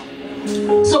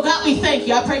 So God, we thank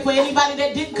you. I pray for anybody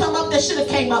that didn't come up that should have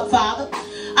came up, Father.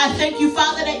 I thank you,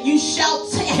 Father, that you shall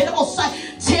tear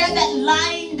that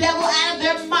lying devil out of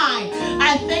their mind.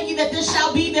 I thank you that this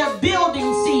shall be their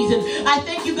building season. I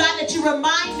thank you, God, that you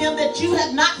remind them that you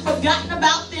have not forgotten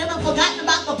about them and forgotten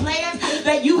about the plans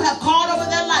that you have called over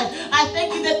their life. I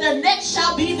thank you that their next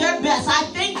shall be their best. I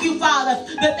thank you, Father,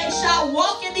 that they shall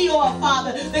walk in the oil,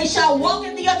 Father. They shall walk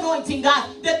in the anointing, God,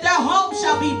 that their home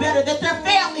shall be better, that their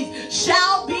families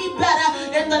shall be better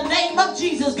in the name of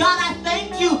Jesus. God, I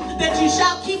thank you that you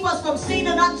shall keep us from seen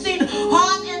and unseen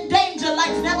harm and danger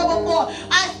like never before.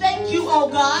 I thank you, oh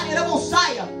God, in the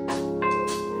Messiah.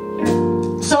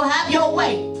 So have your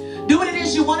way. Do what it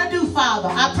is you want to do, Father.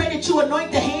 I pray that you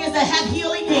anoint the hands that have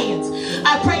healing hands.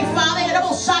 I pray, Father, in the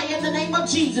Messiah, in the name of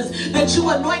Jesus, that you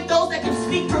anoint those that can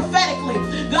speak prophetically.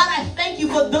 God, I thank you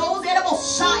for those in the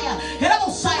Messiah,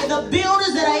 the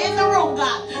builders that are in the room,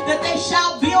 God, that they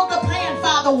shall build the plan,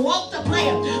 Father, walk the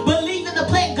plan, believe in the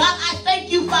plan. God, I thank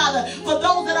you, Father, for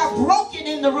those that are broken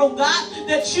in the room, God,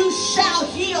 that you shall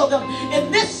heal them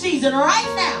in this season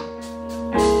right now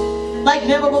like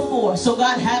never before. So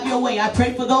God, have your way. I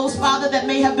pray for those, Father, that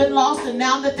may have been lost and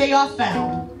now that they are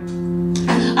found.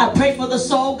 I pray for the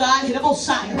soul, God, in the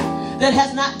Messiah, that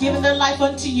has not given their life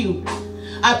unto you.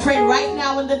 I pray right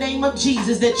now in the name of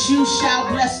Jesus that you shall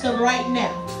bless them right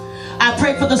now. I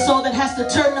pray for the soul that has to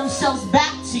turn themselves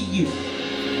back to you.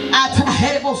 I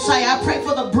pray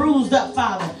for the bruised up,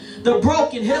 Father, the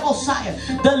broken,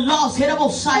 the lost,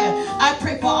 I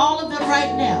pray for all of them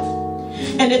right now.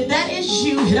 And if that is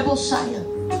you,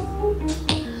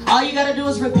 all you got to do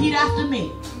is repeat after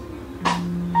me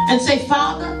and say,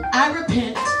 Father, I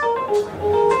repent.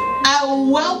 I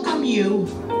welcome you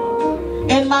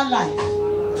in my life.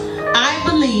 I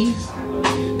believe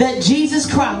that Jesus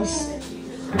Christ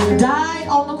died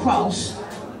on the cross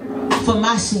for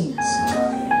my sins.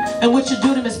 And what you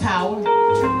do to him is power.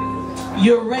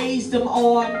 You raised him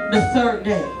on the third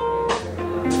day.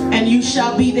 And you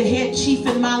shall be the head chief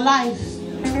in my life.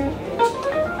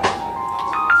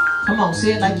 Come on,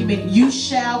 say it like you mean it. You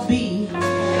shall be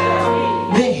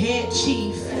the head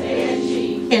chief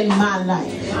in my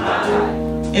life.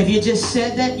 If you just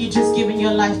said that, you're just giving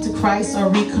your life to Christ or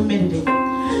recommitted it.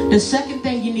 The second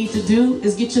thing you need to do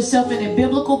is get yourself in a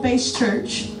biblical-based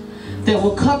church that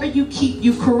will cover you, keep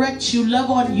you, correct you,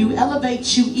 love on you,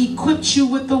 elevate you, equip you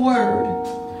with the word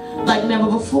like never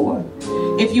before.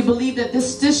 If you believe that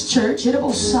this church,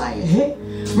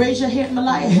 raise your hand,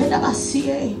 Malaya.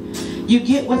 You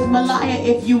get with Malaya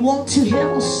if you want to.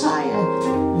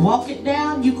 Walk it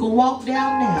down. You can walk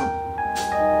down now.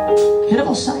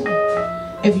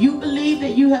 If you believe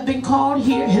that you have been called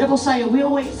here, we'll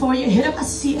wait for you.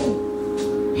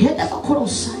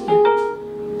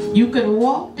 You can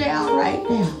walk down right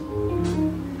now.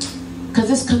 Because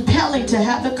it's compelling to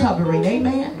have the covering.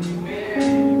 Amen.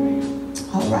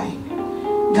 All right.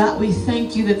 God, we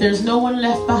thank you that there's no one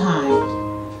left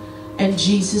behind. In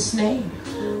Jesus' name.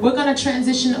 We're going to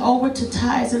transition over to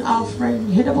tithes and offering.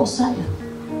 We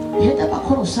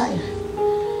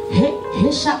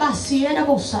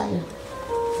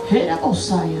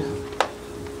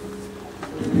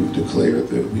declare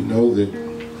that we know that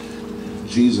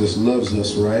Jesus loves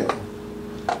us, right?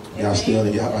 Y'all still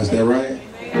in y'all? Is that right?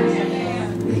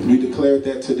 We declared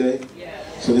that today.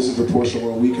 So this is the portion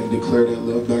where we can declare that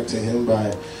love back to him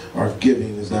by our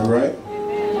giving. Is that right?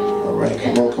 All right,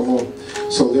 come on, come on.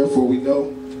 So therefore we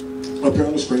know, up here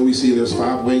on the screen we see there's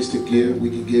 5 ways to give. We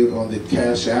can give on the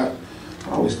Cash App.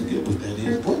 I always forget what that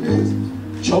is. What is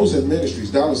it? Chosen Ministries,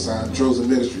 $ Chosen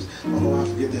Ministries. Oh, I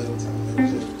forget that all the time.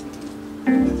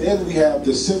 And then we have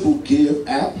the Simple Give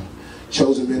app,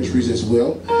 Chosen Ministries as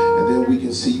well. And then we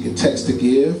can see you can text to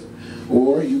give,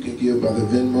 or you can give by the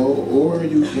Venmo, or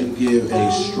you can give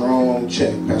a strong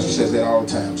check. Pastor says that all the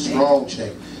time. Strong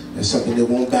check. That's something that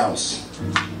won't bounce.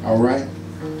 All right?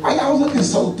 Why y'all looking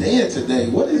so dead today?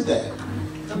 What is that?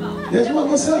 Yes,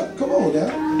 what's up? Come on now.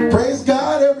 Praise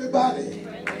God, everybody.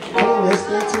 Come on, let's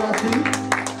stand to our feet.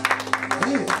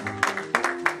 Man,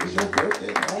 it's your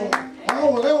birthday. I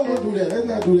don't want to do that. Let's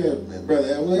not do that, man,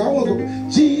 brother. I want to go.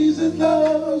 Jesus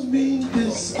loves me,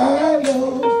 this I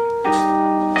know.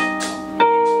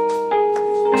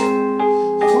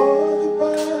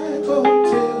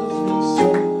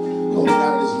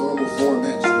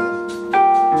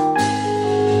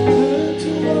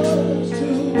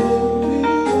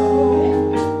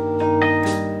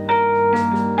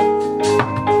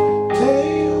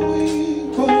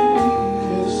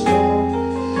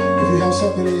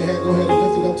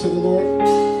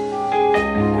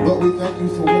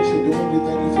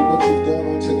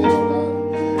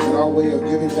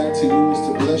 back to you is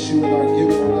to bless you in our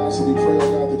giving, oh God. So we pray,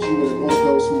 oh God, that you would anoint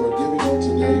those who are giving on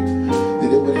today,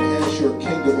 that it would enhance your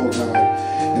kingdom, oh God.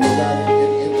 And oh God,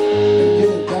 and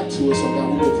giving back to us, oh God,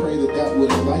 we would pray that that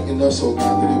would enlighten us, oh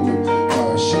God, that it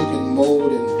would shake and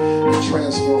mold and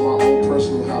transform our own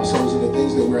personal households and the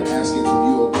things that we're asking from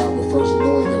you, oh God. But first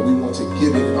knowing that we want to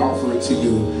give it and offer it to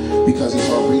you because it's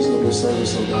our reasonable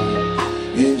service, oh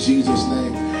God. In Jesus'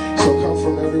 name. So come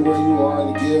from everywhere you are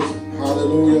and give.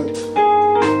 Hallelujah.